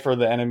AI for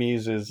the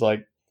enemies is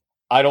like,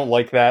 I don't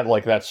like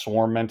that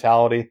swarm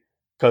mentality,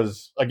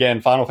 because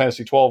again, Final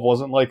Fantasy 12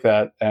 wasn't like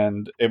that,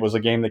 and it was a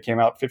game that came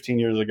out 15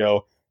 years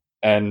ago,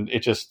 and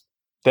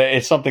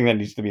it's something that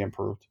needs to be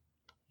improved.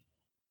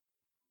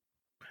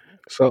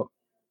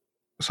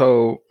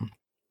 So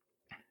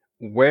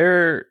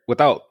where,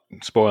 without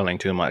spoiling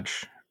too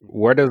much,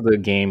 where does the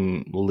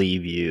game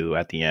leave you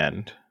at the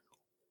end?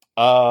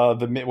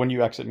 When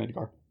you exit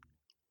Midgar.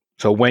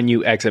 So when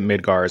you exit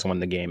Midgar is when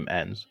the game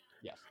ends.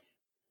 Yes.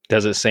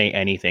 Does it say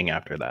anything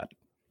after that?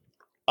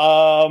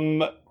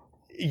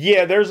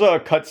 Yeah, there's a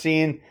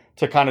cutscene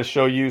to kind of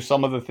show you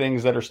some of the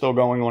things that are still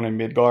going on in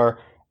Midgar.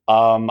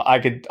 I'm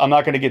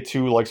not going to get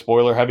too like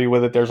spoiler heavy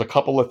with it. There's a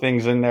couple of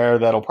things in there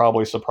that'll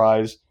probably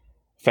surprise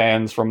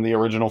fans from the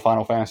original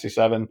Final Fantasy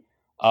VII,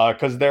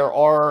 because there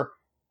are,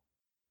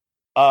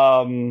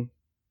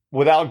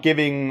 without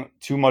giving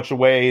too much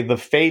away, the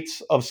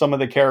fates of some of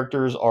the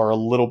characters are a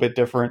little bit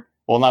different.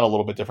 Well, not a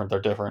little bit different;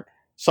 they're different.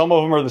 Some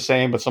of them are the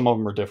same, but some of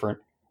them are different.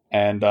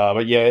 And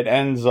but yeah, it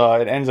ends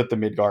at the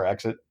Midgar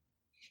exit.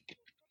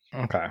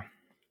 Okay,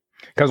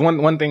 because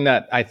one thing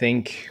that I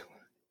think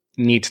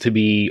needs to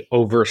be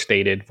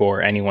overstated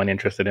for anyone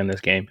interested in this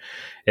game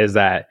is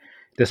that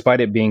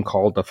despite it being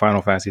called the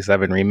Final Fantasy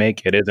VII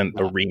remake, it isn't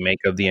the remake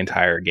of the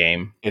entire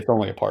game. It's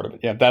only a part of it.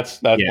 Yeah,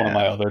 that's one of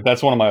my other.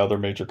 That's one of my other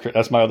major.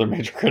 That's my other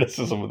major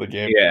criticism of the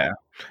game. Yeah,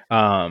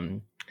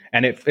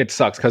 and it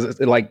sucks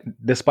because like,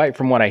 despite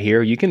from what I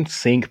hear, you can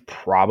sink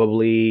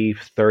probably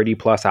 30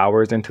 plus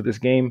hours into this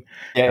game.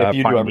 Yeah, if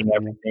you do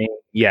everything.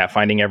 Yeah,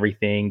 finding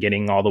everything,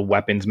 getting all the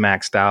weapons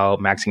maxed out,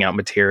 maxing out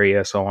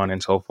materia, so on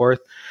and so forth.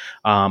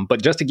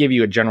 But just to give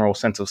you a general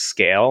sense of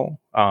scale,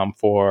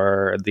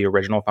 for the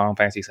original Final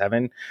Fantasy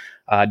VII,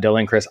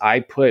 Dylan, Chris, I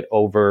put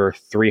over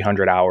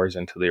 300 hours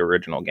into the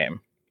original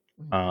game,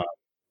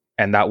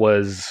 and that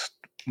was,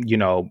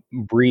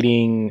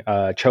 breeding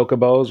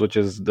chocobos, which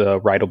is the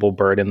rideable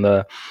bird in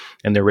the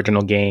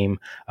original game,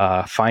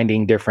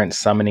 finding different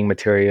summoning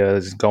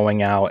materials,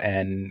 going out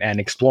and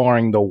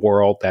exploring the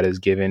world that is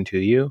given to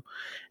you.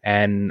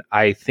 And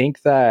I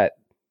think that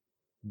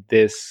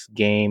this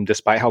game,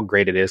 despite how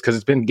great it is, because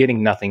it's been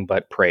getting nothing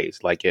but praise,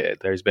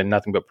 there's been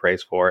nothing but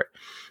praise for it.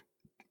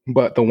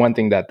 But the one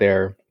thing that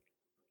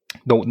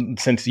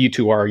since you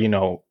two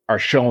are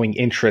showing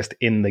interest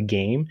in the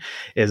game,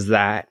 is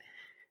that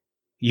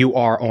you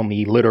are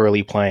only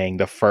literally playing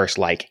the first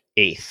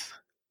eighth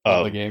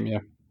of the game. Yeah,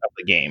 of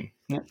the game.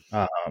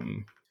 Yeah.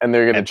 And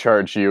they're going to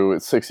charge you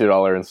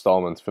 $60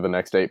 installments for the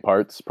next 8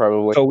 parts,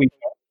 probably. So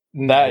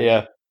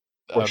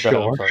For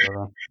sure.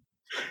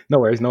 No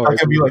worries. Not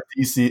gonna be like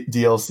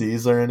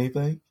DLCs or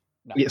anything.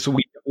 No. Yeah, so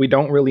we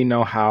don't really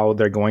know how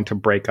they're going to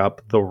break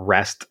up the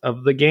rest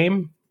of the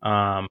game.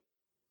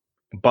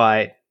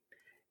 But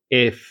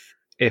if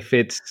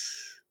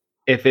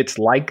it's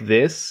like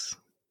this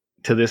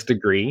to this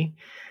degree,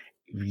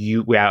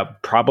 we are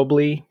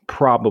probably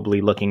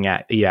looking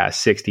at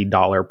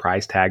 $60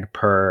 price tag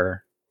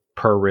per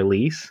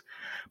release.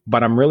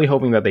 But I'm really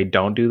hoping that they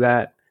don't do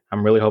that.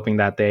 I'm really hoping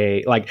that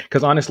they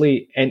because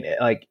honestly, and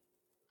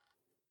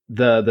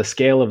the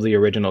scale of the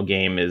original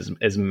game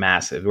is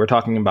massive. We're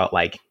talking about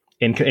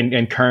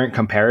in current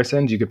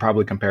comparisons, you could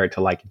probably compare it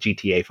to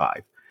GTA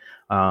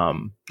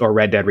 5 or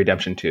Red Dead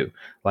Redemption 2.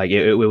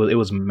 It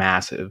was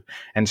massive.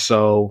 And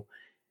so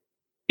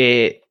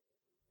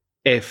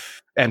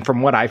and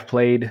from what I've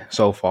played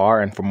so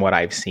far and from what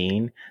I've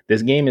seen,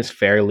 this game is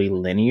fairly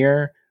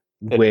linear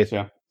with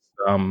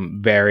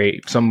some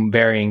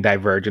varying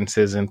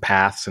divergences and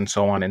paths and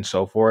so on and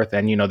so forth.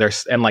 And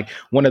there's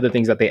one of the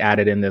things that they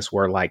added in this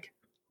were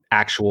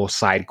actual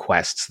side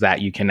quests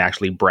that you can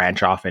actually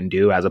branch off and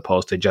do, as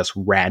opposed to just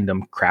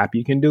random crap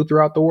you can do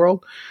throughout the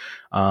world.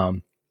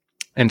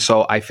 And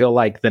so I feel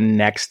like the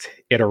next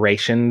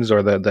iterations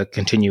or the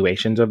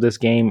continuations of this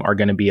game are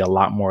going to be a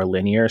lot more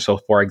linear. So,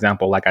 for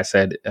example, like I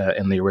said,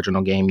 in the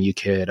original game, you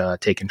could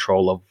take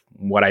control of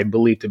what I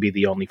believe to be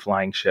the only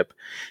flying ship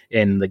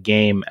in the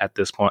game at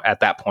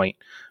that point.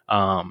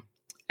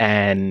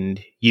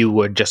 And you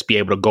would just be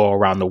able to go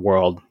around the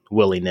world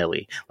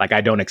willy-nilly. Like,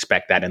 I don't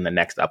expect that in the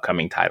next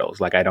upcoming titles.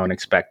 Like, I don't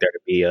expect there to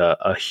be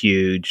a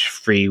huge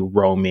free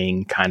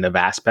roaming kind of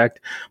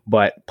aspect.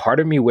 But part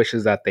of me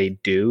wishes that they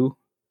do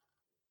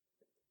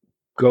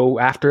go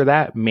after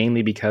that,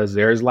 mainly because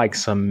there's like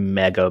some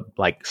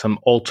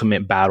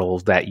ultimate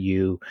battles that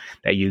you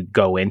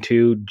go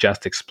into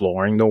just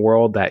exploring the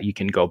world that you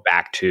can go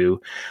back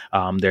to.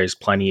 There's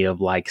plenty of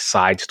like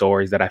side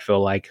stories that I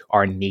feel like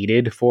are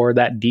needed for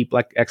that deep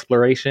like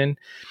exploration.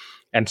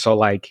 And so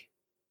like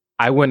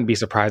I wouldn't be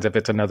surprised if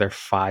it's another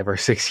 5 or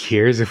 6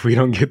 years if we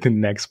don't get the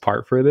next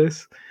part for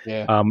this.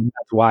 Yeah.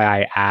 That's why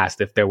I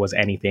asked if there was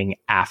anything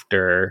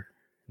after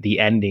the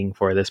ending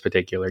for this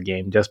particular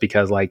game, just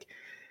because like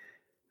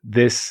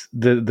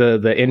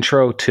the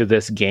intro to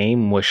this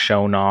game was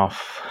shown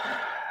off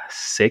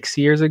 6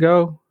 years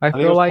ago. I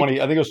think it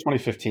was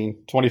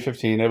 2015.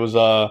 2015. It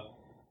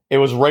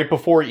was right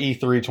before E3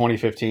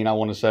 2015. I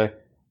want to say.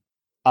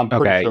 I'm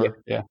pretty sure.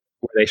 Yeah.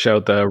 Where they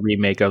showed the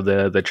remake of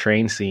the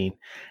train scene,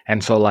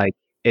 and so like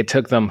it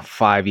took them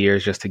 5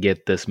 years just to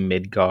get this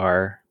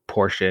Midgar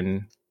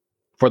portion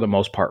for the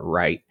most part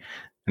right.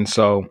 And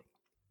so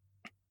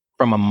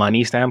from a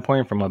money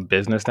standpoint, from a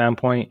business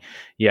standpoint,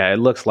 yeah, it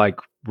looks like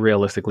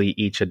realistically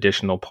each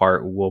additional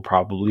part will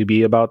probably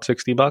be about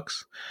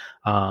 $60.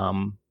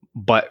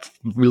 But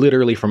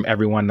literally from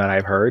everyone that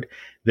I've heard,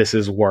 this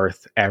is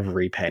worth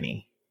every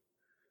penny.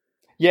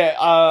 Yeah,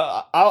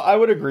 I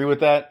would agree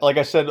with that. Like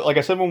I said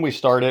when we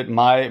started,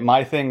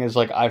 my thing is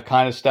like I've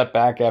kind of stepped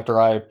back after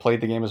I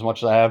played the game as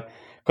much as I have,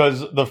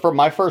 because for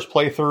my first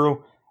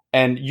playthrough,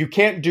 and you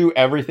can't do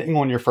everything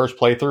on your first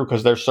playthrough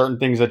because there's certain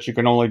things that you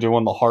can only do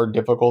on the hard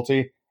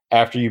difficulty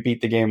after you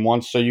beat the game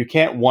once, so you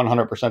can't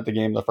 100% the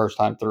game the first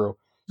time through.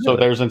 So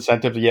there's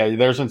incentive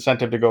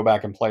to go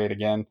back and play it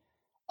again.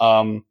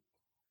 But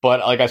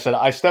like I said,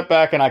 I stepped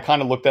back and I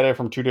kind of looked at it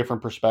from two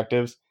different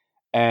perspectives.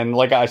 And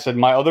like I said,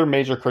 my other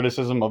major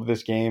criticism of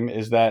this game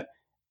is that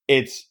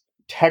it's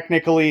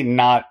technically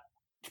not,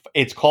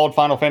 it's called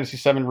Final Fantasy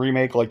VII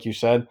Remake, like you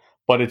said,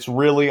 but it's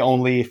really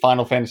only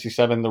Final Fantasy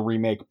VII, the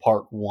remake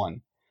part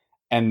 1.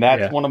 And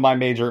that's one of my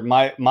major,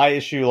 my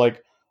issue,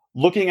 like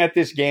looking at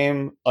this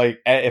game, like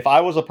if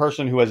I was a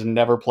person who has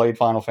never played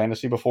Final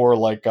Fantasy before,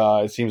 like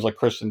it seems like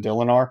Chris and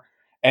Dylan are,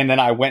 and then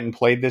I went and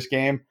played this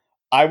game,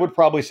 I would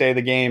probably say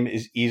the game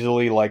is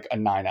easily like a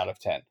 9 out of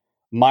 10.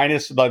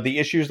 Minus the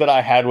issues that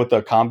I had with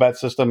the combat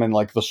system and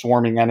like the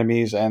swarming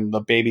enemies and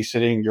the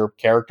babysitting your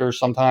characters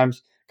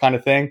sometimes kind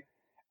of thing.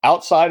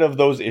 Outside of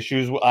those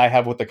issues I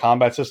have with the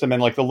combat system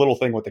and like the little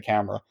thing with the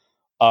camera,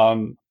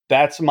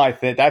 that's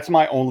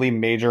my only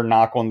major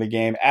knock on the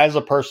game as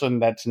a person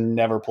that's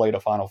never played a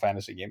Final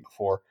Fantasy game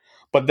before.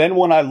 But then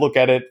when I look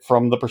at it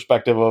from the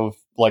perspective of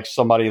like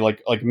somebody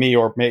like me,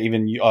 or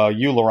even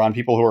you, Laurent,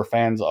 people who are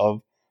fans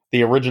of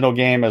the original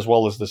game as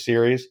well as the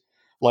series,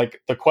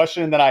 like the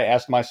question that I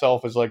ask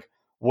myself is like,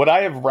 would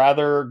I have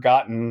rather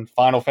gotten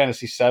Final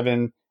Fantasy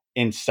VII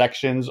in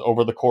sections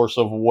over the course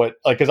of what,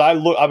 like, because I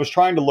was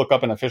trying to look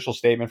up an official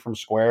statement from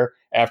Square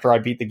after I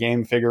beat the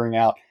game, figuring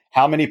out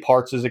how many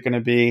parts is it going to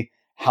be,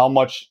 how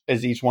much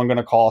is each one going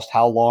to cost,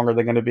 how long are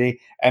they going to be,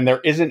 and there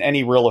isn't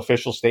any real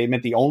official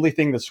statement. The only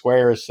thing that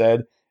Square has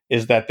said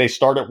is that they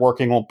started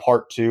working on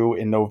part 2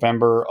 in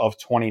November of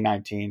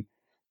 2019,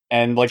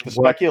 and like the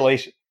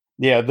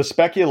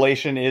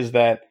speculation is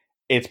that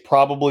it's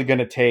probably going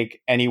to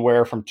take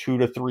anywhere from 2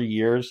 to 3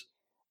 years,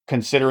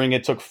 considering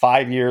it took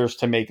 5 years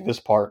to make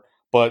this part.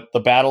 But the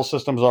battle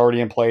system's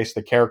already in place.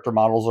 The character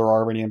models are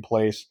already in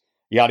place,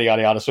 yada,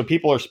 yada, yada. So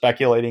people are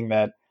speculating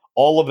that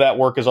all of that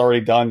work is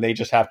already done. They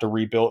just have to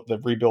rebuild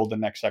the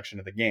next section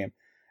of the game.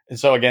 And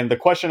so again, the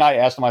question I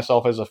asked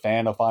myself as a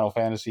fan of Final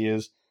Fantasy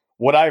is,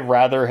 would I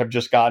rather have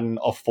just gotten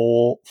a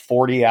full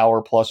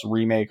 40-hour plus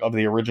remake of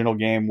the original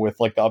game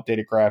with like the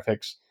updated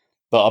graphics,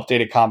 the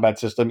updated combat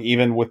system,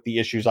 even with the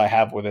issues I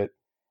have with it?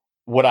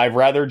 Would I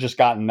rather just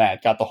got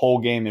the whole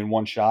game in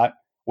one shot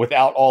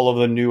without all of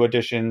the new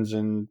additions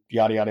and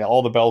yada yada,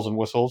 all the bells and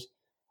whistles?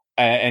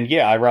 And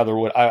yeah, I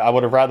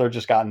would have rather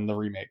just gotten the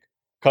remake,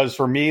 because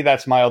for me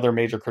that's my other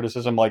major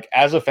criticism. Like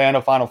as a fan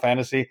of Final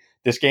Fantasy,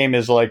 this game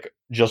is like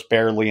just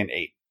barely an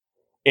 8.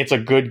 It's a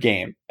good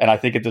game, and I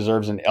think it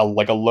deserves a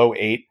low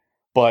 8.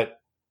 But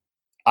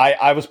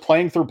I was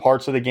playing through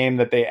parts of the game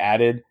that they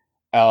added.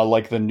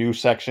 Like the new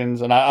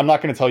sections, and I'm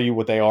not going to tell you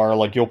what they are.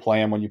 Like you'll play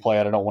them when you play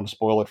it. I don't want to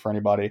spoil it for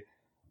anybody.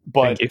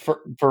 But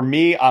for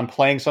me, I'm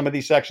playing some of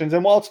these sections,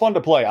 and while it's fun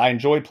to play, I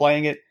enjoy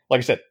playing it. Like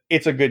I said,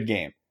 it's a good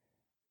game.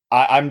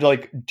 I'm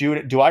like,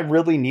 do I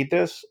really need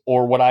this,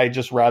 or would I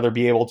just rather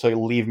be able to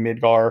leave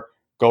Midgar,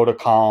 go to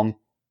Calm,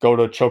 go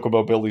to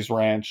Chocobo Billy's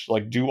Ranch,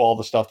 like do all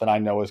the stuff that I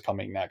know is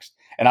coming next?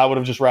 And I would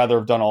have just rather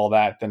have done all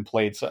that than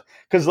played,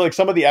 because like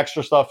some of the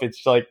extra stuff,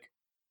 it's like.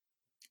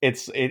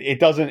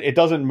 It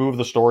doesn't move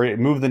the story. It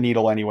moved the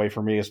needle anyway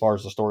for me as far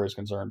as the story is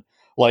concerned.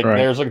 Like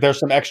there's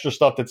some extra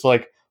stuff that's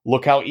like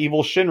look how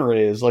evil Shinra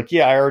is. Like,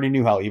 yeah, I already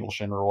knew how evil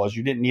Shinra was.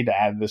 You didn't need to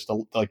add this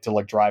to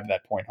drive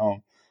that point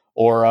home.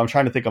 Or I'm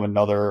trying to think of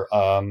another.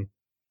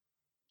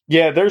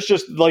 Yeah, there's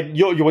just like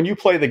when you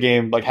play the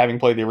game, like having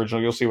played the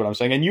original, you'll see what I'm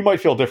saying, and you might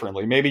feel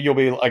differently. Maybe you'll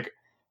be like,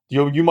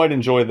 you might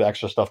enjoy the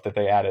extra stuff that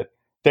they added.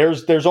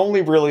 There's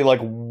only really like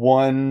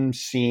one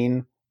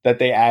scene that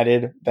they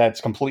added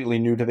that's completely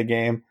new to the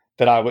game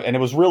and it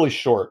was really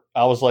short.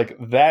 I was like,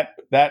 that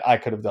I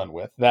could have done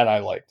with, that I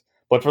liked.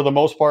 But for the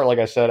most part, like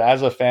I said,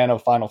 as a fan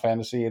of Final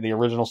Fantasy, the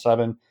original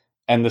 7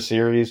 and the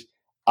series,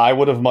 I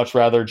would have much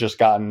rather just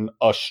gotten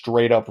a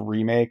straight up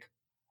remake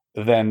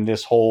than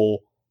this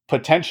whole,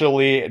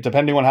 potentially,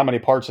 depending on how many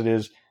parts it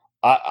is,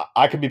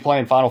 I could be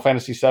playing Final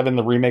Fantasy 7,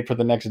 the remake, for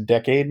the next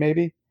decade,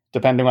 maybe,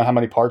 depending on how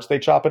many parts they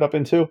chop it up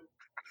into.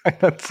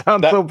 That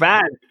sounds so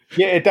bad.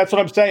 Yeah, that's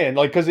what I'm saying.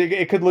 Like, because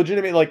it could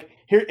legitimately, like,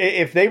 here,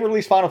 if they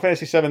release Final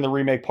Fantasy 7, the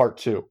remake part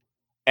 2,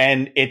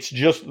 and it's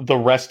just the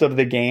rest of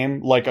the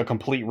game, like a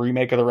complete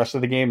remake of the rest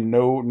of the game,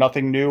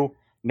 nothing new,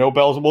 no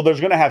bells. Well, there's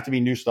going to have to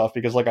be new stuff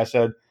because, like I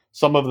said,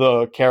 some of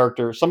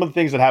the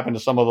things that happen to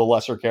some of the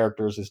lesser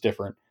characters is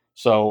different.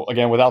 So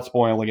again, without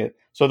spoiling it,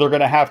 so they're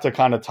going to have to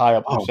kind of tie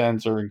up loose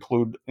ends or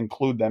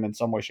include them in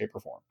some way, shape, or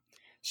form.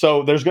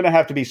 So there's going to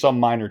have to be some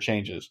minor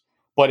changes.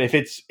 But if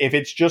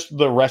it's just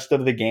the rest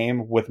of the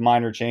game with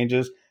minor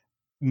changes,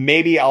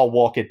 maybe I'll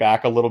walk it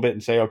back a little bit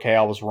and say, okay,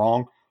 I was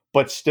wrong.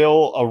 But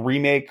still, a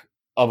remake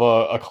of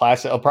a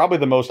classic, it's probably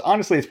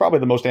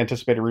the most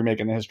anticipated remake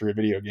in the history of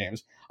video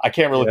games. I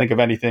can't really think of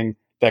anything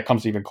that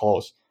comes even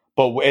close.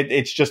 But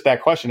it's just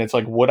that question. It's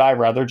like, would I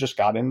rather just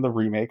got in the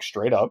remake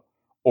straight up?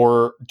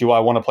 Or do I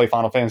want to play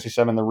Final Fantasy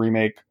VII, the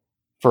remake,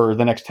 for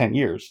the next 10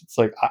 years? It's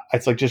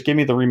like just give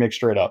me the remake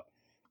straight up.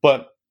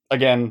 But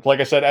again, like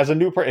I said,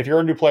 if you're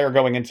a new player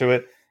going into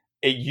it,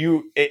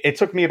 it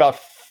took me about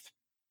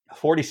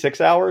 46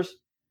 hours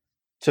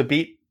to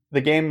beat the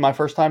game my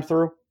first time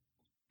through.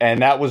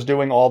 And that was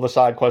doing all the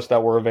side quests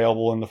that were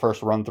available in the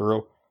first run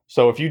through.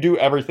 So if you do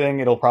everything,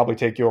 it'll probably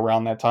take you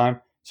around that time.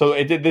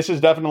 So this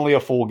is definitely a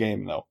full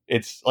game, though.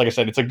 It's, like I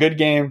said, it's a good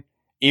game.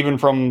 Even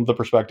from the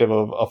perspective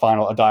of a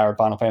diehard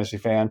Final Fantasy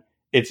fan,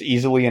 it's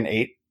easily an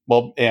 8.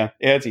 Well, yeah,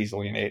 it's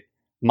easily an 8,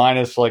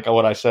 minus like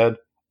what I said.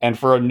 And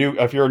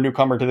if you're a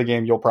newcomer to the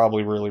game, you'll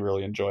probably really,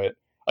 really enjoy it.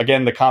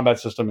 Again, the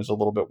combat system is a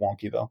little bit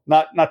wonky, though.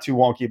 Not too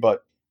wonky,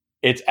 but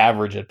it's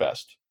average at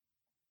best.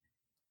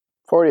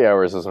 40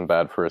 hours isn't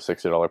bad for a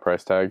 $60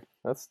 price tag.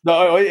 It's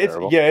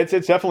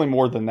definitely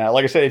more than that.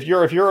 Like I said, if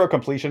you're a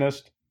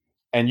completionist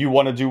and you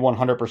want to do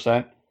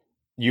 100%,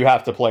 you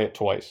have to play it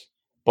twice.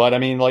 But I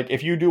mean, like,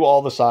 if you do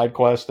all the side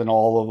quests and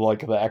all of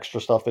like the extra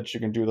stuff that you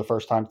can do the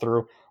first time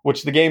through,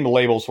 which the game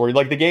labels for you,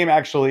 like the game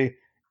actually,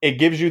 it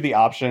gives you the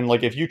option.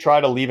 Like if you try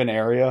to leave an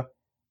area,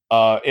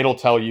 it'll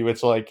tell you,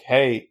 it's like,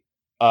 hey,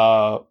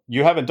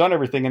 you haven't done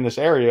everything in this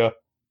area.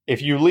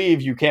 If you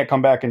leave, you can't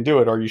come back and do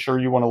it. Are you sure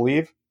you want to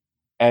leave?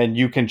 And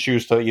you can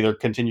choose to either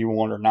continue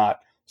on or not.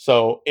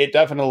 So it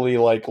definitely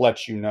like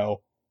lets you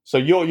know. So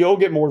you'll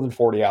get more than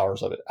 40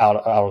 hours of it out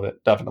of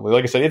it, definitely.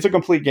 Like I said, it's a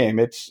complete game.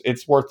 It's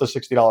worth the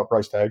 $60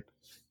 price tag.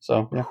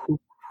 So yeah.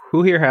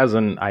 Who here has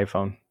an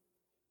iPhone?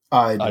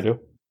 I do.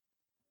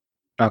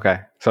 Okay,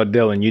 so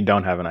Dylan, you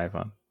don't have an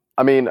iPhone.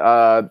 I mean,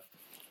 I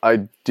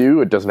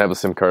do. It doesn't have a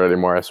SIM card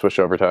anymore. I switched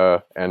over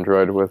to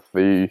Android with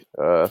the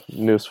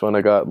newest phone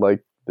I got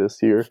like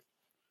this year.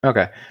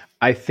 Okay,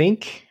 I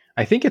think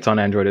it's on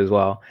Android as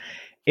well.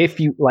 If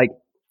you like.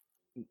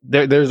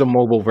 There's a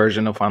mobile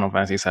version of Final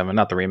Fantasy VII,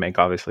 not the remake,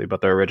 obviously,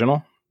 but the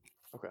original.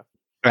 Okay.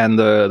 And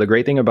the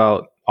great thing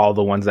about all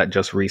the ones that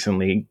just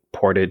recently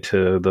ported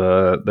to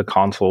the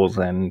consoles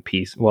and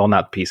PC, well,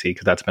 not PC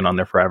because that's been on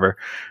there forever,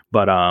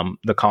 but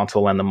the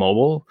console and the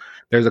mobile,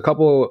 there's a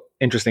couple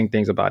interesting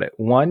things about it.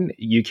 One,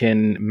 you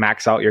can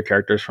max out your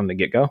characters from the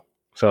get-go.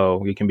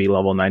 So you can be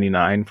level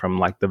 99 from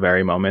like the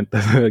very moment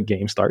the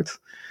game starts.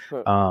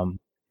 Huh.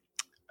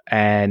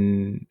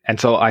 And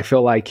so I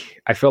feel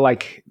like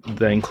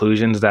the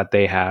inclusions that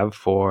they have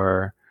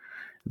for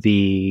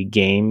the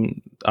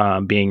game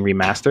being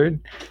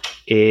remastered,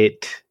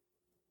 it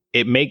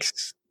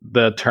makes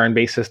the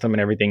turn-based system and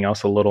everything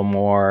else a little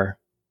more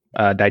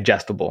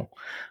digestible.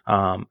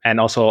 And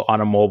also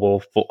on a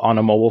mobile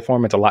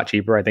form, it's a lot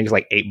cheaper. I think it's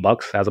like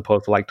 $8 as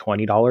opposed to like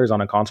 $20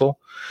 on a console.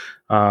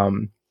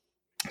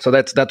 So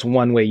that's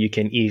one way you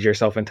can ease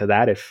yourself into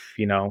that if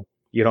you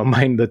don't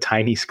mind the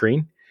tiny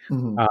screen.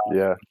 Mm-hmm.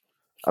 Yeah.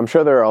 I'm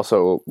sure there are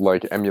also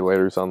like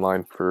emulators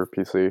online for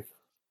PC.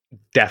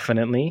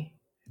 Definitely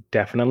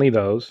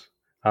those.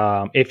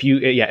 If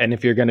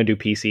you're going to do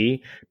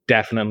PC,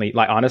 definitely,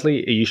 like,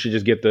 honestly, you should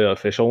just get the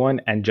official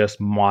one and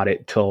just mod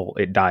it till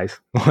it dies.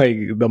 Like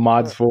the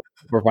mods for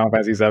Final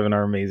Fantasy VII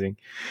are amazing.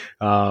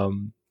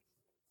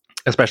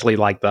 Especially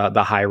like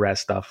the high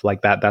res stuff,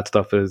 like that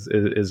stuff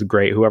is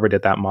great. Whoever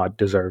did that mod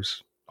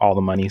deserves all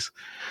the monies.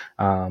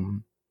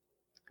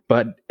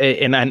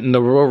 And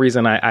the real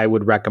reason I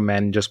would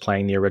recommend just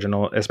playing the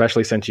original,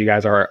 especially since you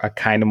guys are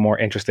kind of more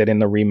interested in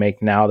the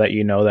remake now that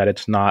you know that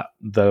it's not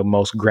the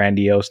most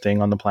grandiose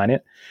thing on the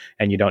planet,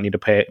 and you don't need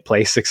to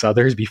play 6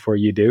 others before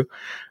you do.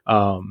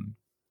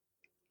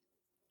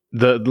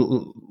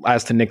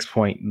 As to Nick's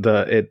point,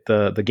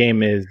 the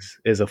game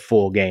is a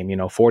full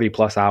game. 40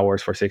 plus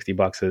hours for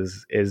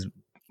 $60 is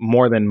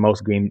more than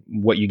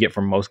what you get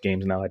from most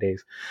games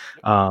nowadays.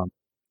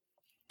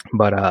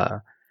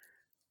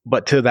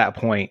 But to that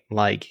point,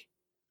 like,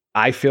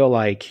 I feel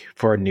like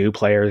for new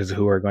players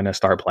who are going to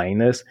start playing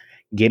this,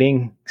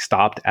 getting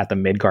stopped at the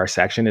Midgar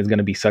section is going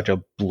to be such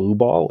a blue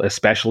ball,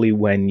 especially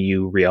when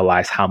you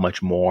realize how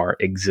much more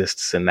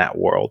exists in that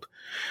world.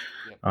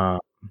 Yep.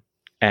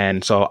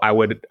 And so I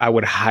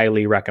would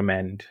highly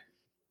recommend,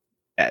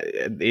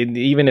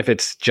 even if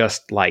it's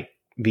just like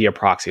via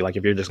proxy, like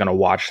if you're just going to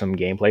watch some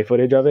gameplay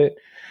footage of it,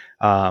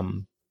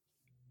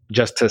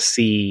 just to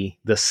see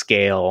the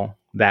scale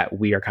that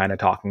we are kind of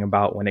talking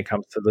about when it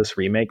comes to this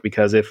remake.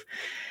 Because if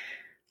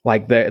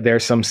like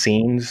there's some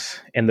scenes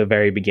in the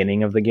very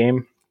beginning of the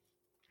game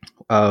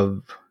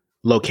of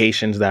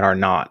locations that are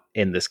not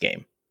in this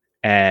game,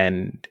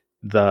 and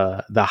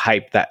the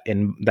hype that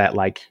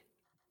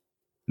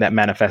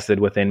manifested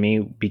within me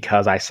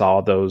because I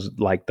saw those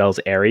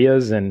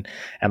areas and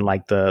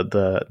like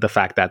the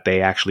fact that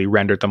they actually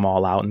rendered them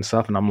all out and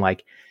stuff, and I'm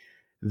like,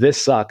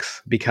 this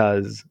sucks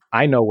because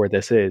I know where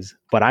this is,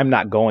 but I'm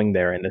not going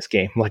there in this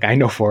game. Like, I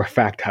know for a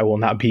fact I will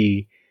not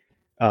be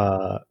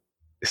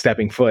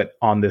stepping foot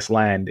on this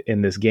land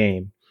in this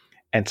game.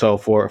 And so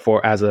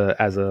for as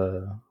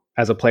a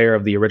player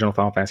of the original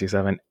Final Fantasy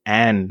VII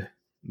and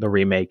the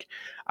remake,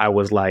 I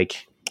was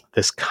like,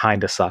 this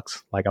kind of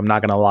sucks. Like, I'm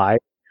not gonna lie,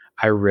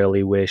 I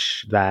really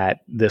wish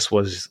that this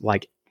was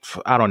like,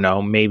 I don't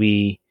know,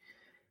 maybe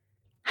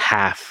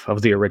half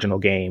of the original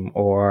game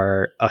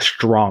or a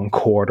strong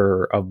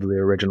quarter of the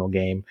original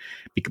game,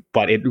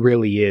 but it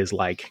really is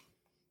like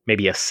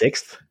maybe a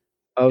sixth.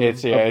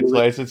 It's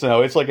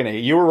like an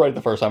 8. You were right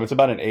the first time. It's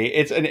about an 8.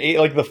 It's an 8,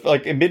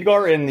 like in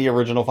Midgar in the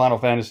original Final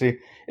Fantasy.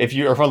 If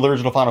you are from the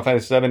original Final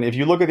Fantasy VII, if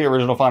you look at the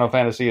original Final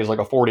Fantasy as like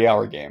a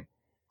 40-hour game,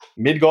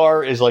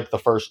 Midgar is like the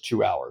first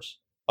 2 hours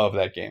of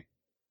that game.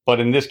 But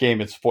in this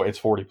game, it's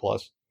 40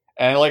 plus.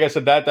 And like I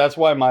said, that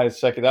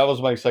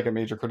was my second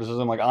major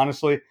criticism. Like,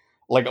 honestly,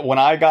 like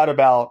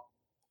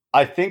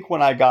I think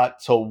when I got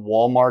to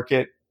Wall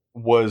Market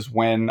was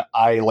when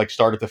I like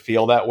started to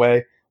feel that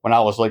way. When I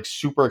was like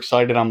super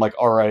excited, I'm like,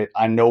 all right,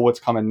 I know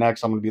what's coming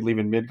next. I'm going to be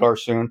leaving Midgar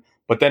soon.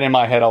 But then in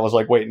my head, I was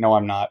like, wait, no,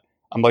 I'm not.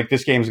 I'm like,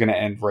 this game's going to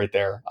end right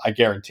there. I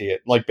guarantee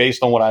it. Like,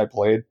 based on what I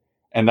played.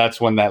 And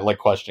that's when that like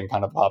question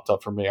kind of popped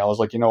up for me. I was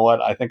like, you know what?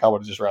 I think I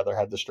would have just rather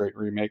had the straight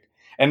remake.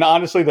 And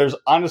honestly, there's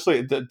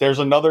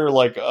another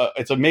like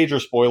it's a major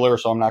spoiler,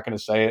 so I'm not going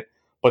to say it.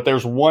 But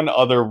there's one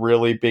other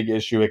really big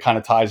issue. It kind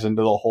of ties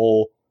into the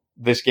whole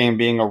this game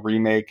being a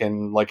remake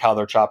and like how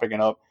they're chopping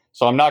it up.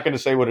 So I'm not going to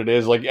say what it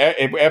is. Like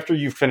after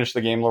you finish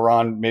the game,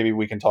 Laurent, maybe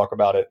we can talk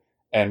about it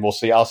and we'll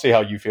see. I'll see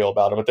how you feel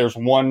about it. But there's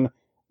one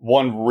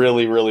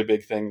really, really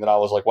big thing that I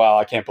was like, wow,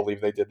 I can't believe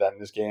they did that in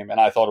this game. And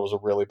I thought it was a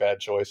really bad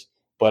choice.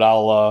 But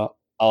I'll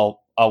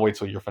wait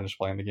till you're finished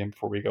playing the game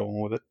before we go on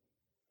with it.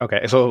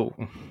 Okay, so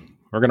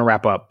we're gonna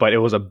wrap up, but it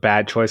was a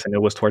bad choice, and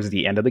it was towards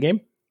the end of the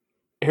game.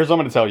 Here's what I'm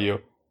gonna tell you: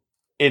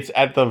 it's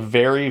at the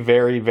very,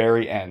 very,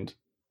 very end.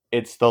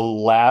 It's the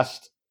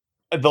last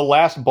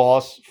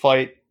boss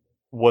fight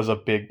was a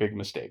big, big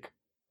mistake.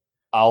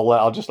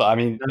 I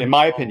mean, in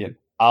my opinion,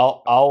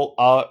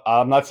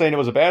 I'm not saying it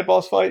was a bad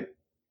boss fight.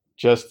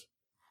 Just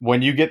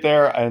when you get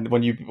there and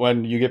when you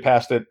get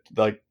past it,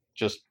 like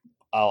just.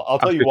 I'll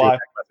tell you why.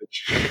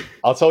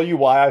 I'll tell you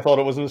why I thought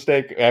it was a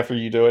mistake after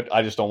you do it.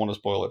 I just don't want to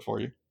spoil it for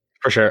you.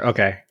 For sure.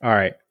 Okay. All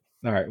right.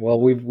 Well,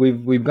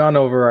 we've gone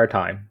over our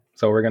time,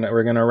 so we're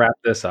gonna wrap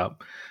this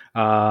up.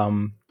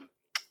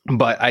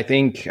 But I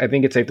think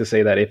it's safe to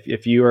say that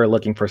if you are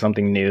looking for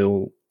something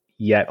new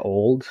yet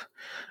old,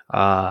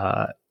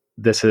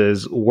 this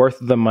is worth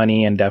the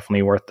money and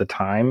definitely worth the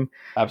time.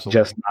 Absolutely.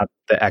 Just not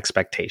the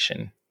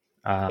expectation.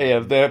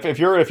 If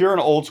you're an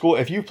old school,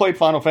 if you played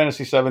Final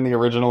Fantasy VII, the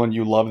original, and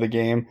you love the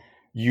game,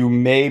 you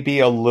may be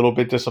a little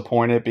bit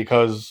disappointed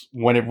because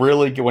when it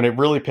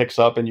really picks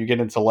up and you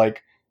get into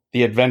like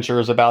the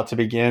adventure is about to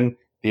begin,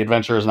 the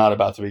adventure is not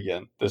about to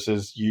begin. This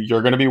is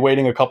you're going to be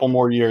waiting a couple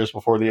more years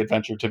before the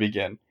adventure to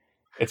begin.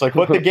 It's like,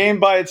 but the game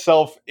by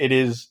itself, it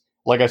is,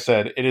 like I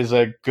said, it is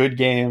a good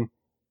game,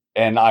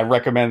 and I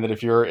recommend that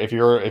if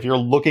you're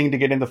looking to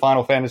get into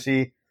Final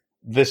Fantasy,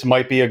 this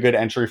might be a good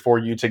entry for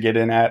you to get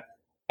in at.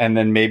 And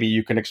then maybe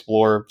you can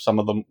explore some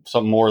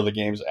more of the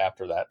games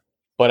after that.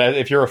 But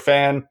if you're a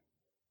fan,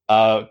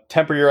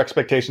 temper your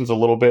expectations a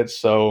little bit,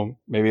 so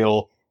maybe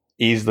it'll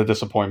ease the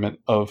disappointment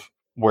of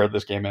where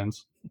this game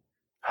ends.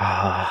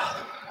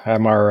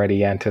 I'm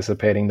already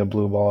anticipating the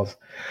blue balls.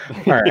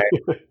 All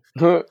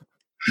right.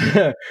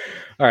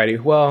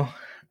 Alrighty. Well,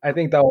 I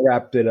think that'll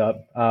wrap it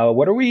up.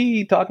 What are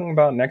we talking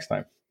about next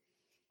time?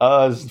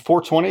 Is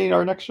 420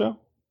 our next show?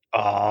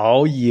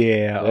 Oh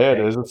yeah. Yeah, it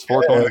is. It's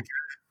 420.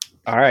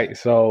 All right,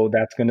 so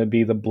that's going to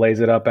be the Blaze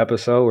It Up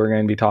episode. We're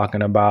going to be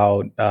talking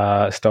about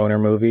stoner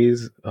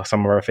movies, some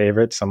of our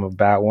favorites, some of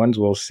bad ones.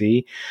 We'll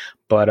see.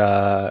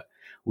 But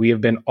we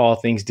have been All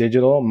Things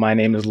Digital. My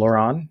name is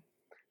Laurent.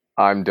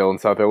 I'm Dylan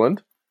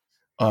Sutherland.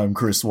 I'm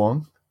Chris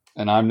Wong.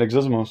 And I'm Nick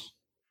Zizimos.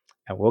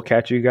 And we'll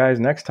catch you guys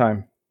next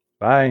time.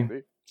 Bye.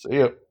 See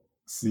ya.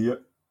 See ya.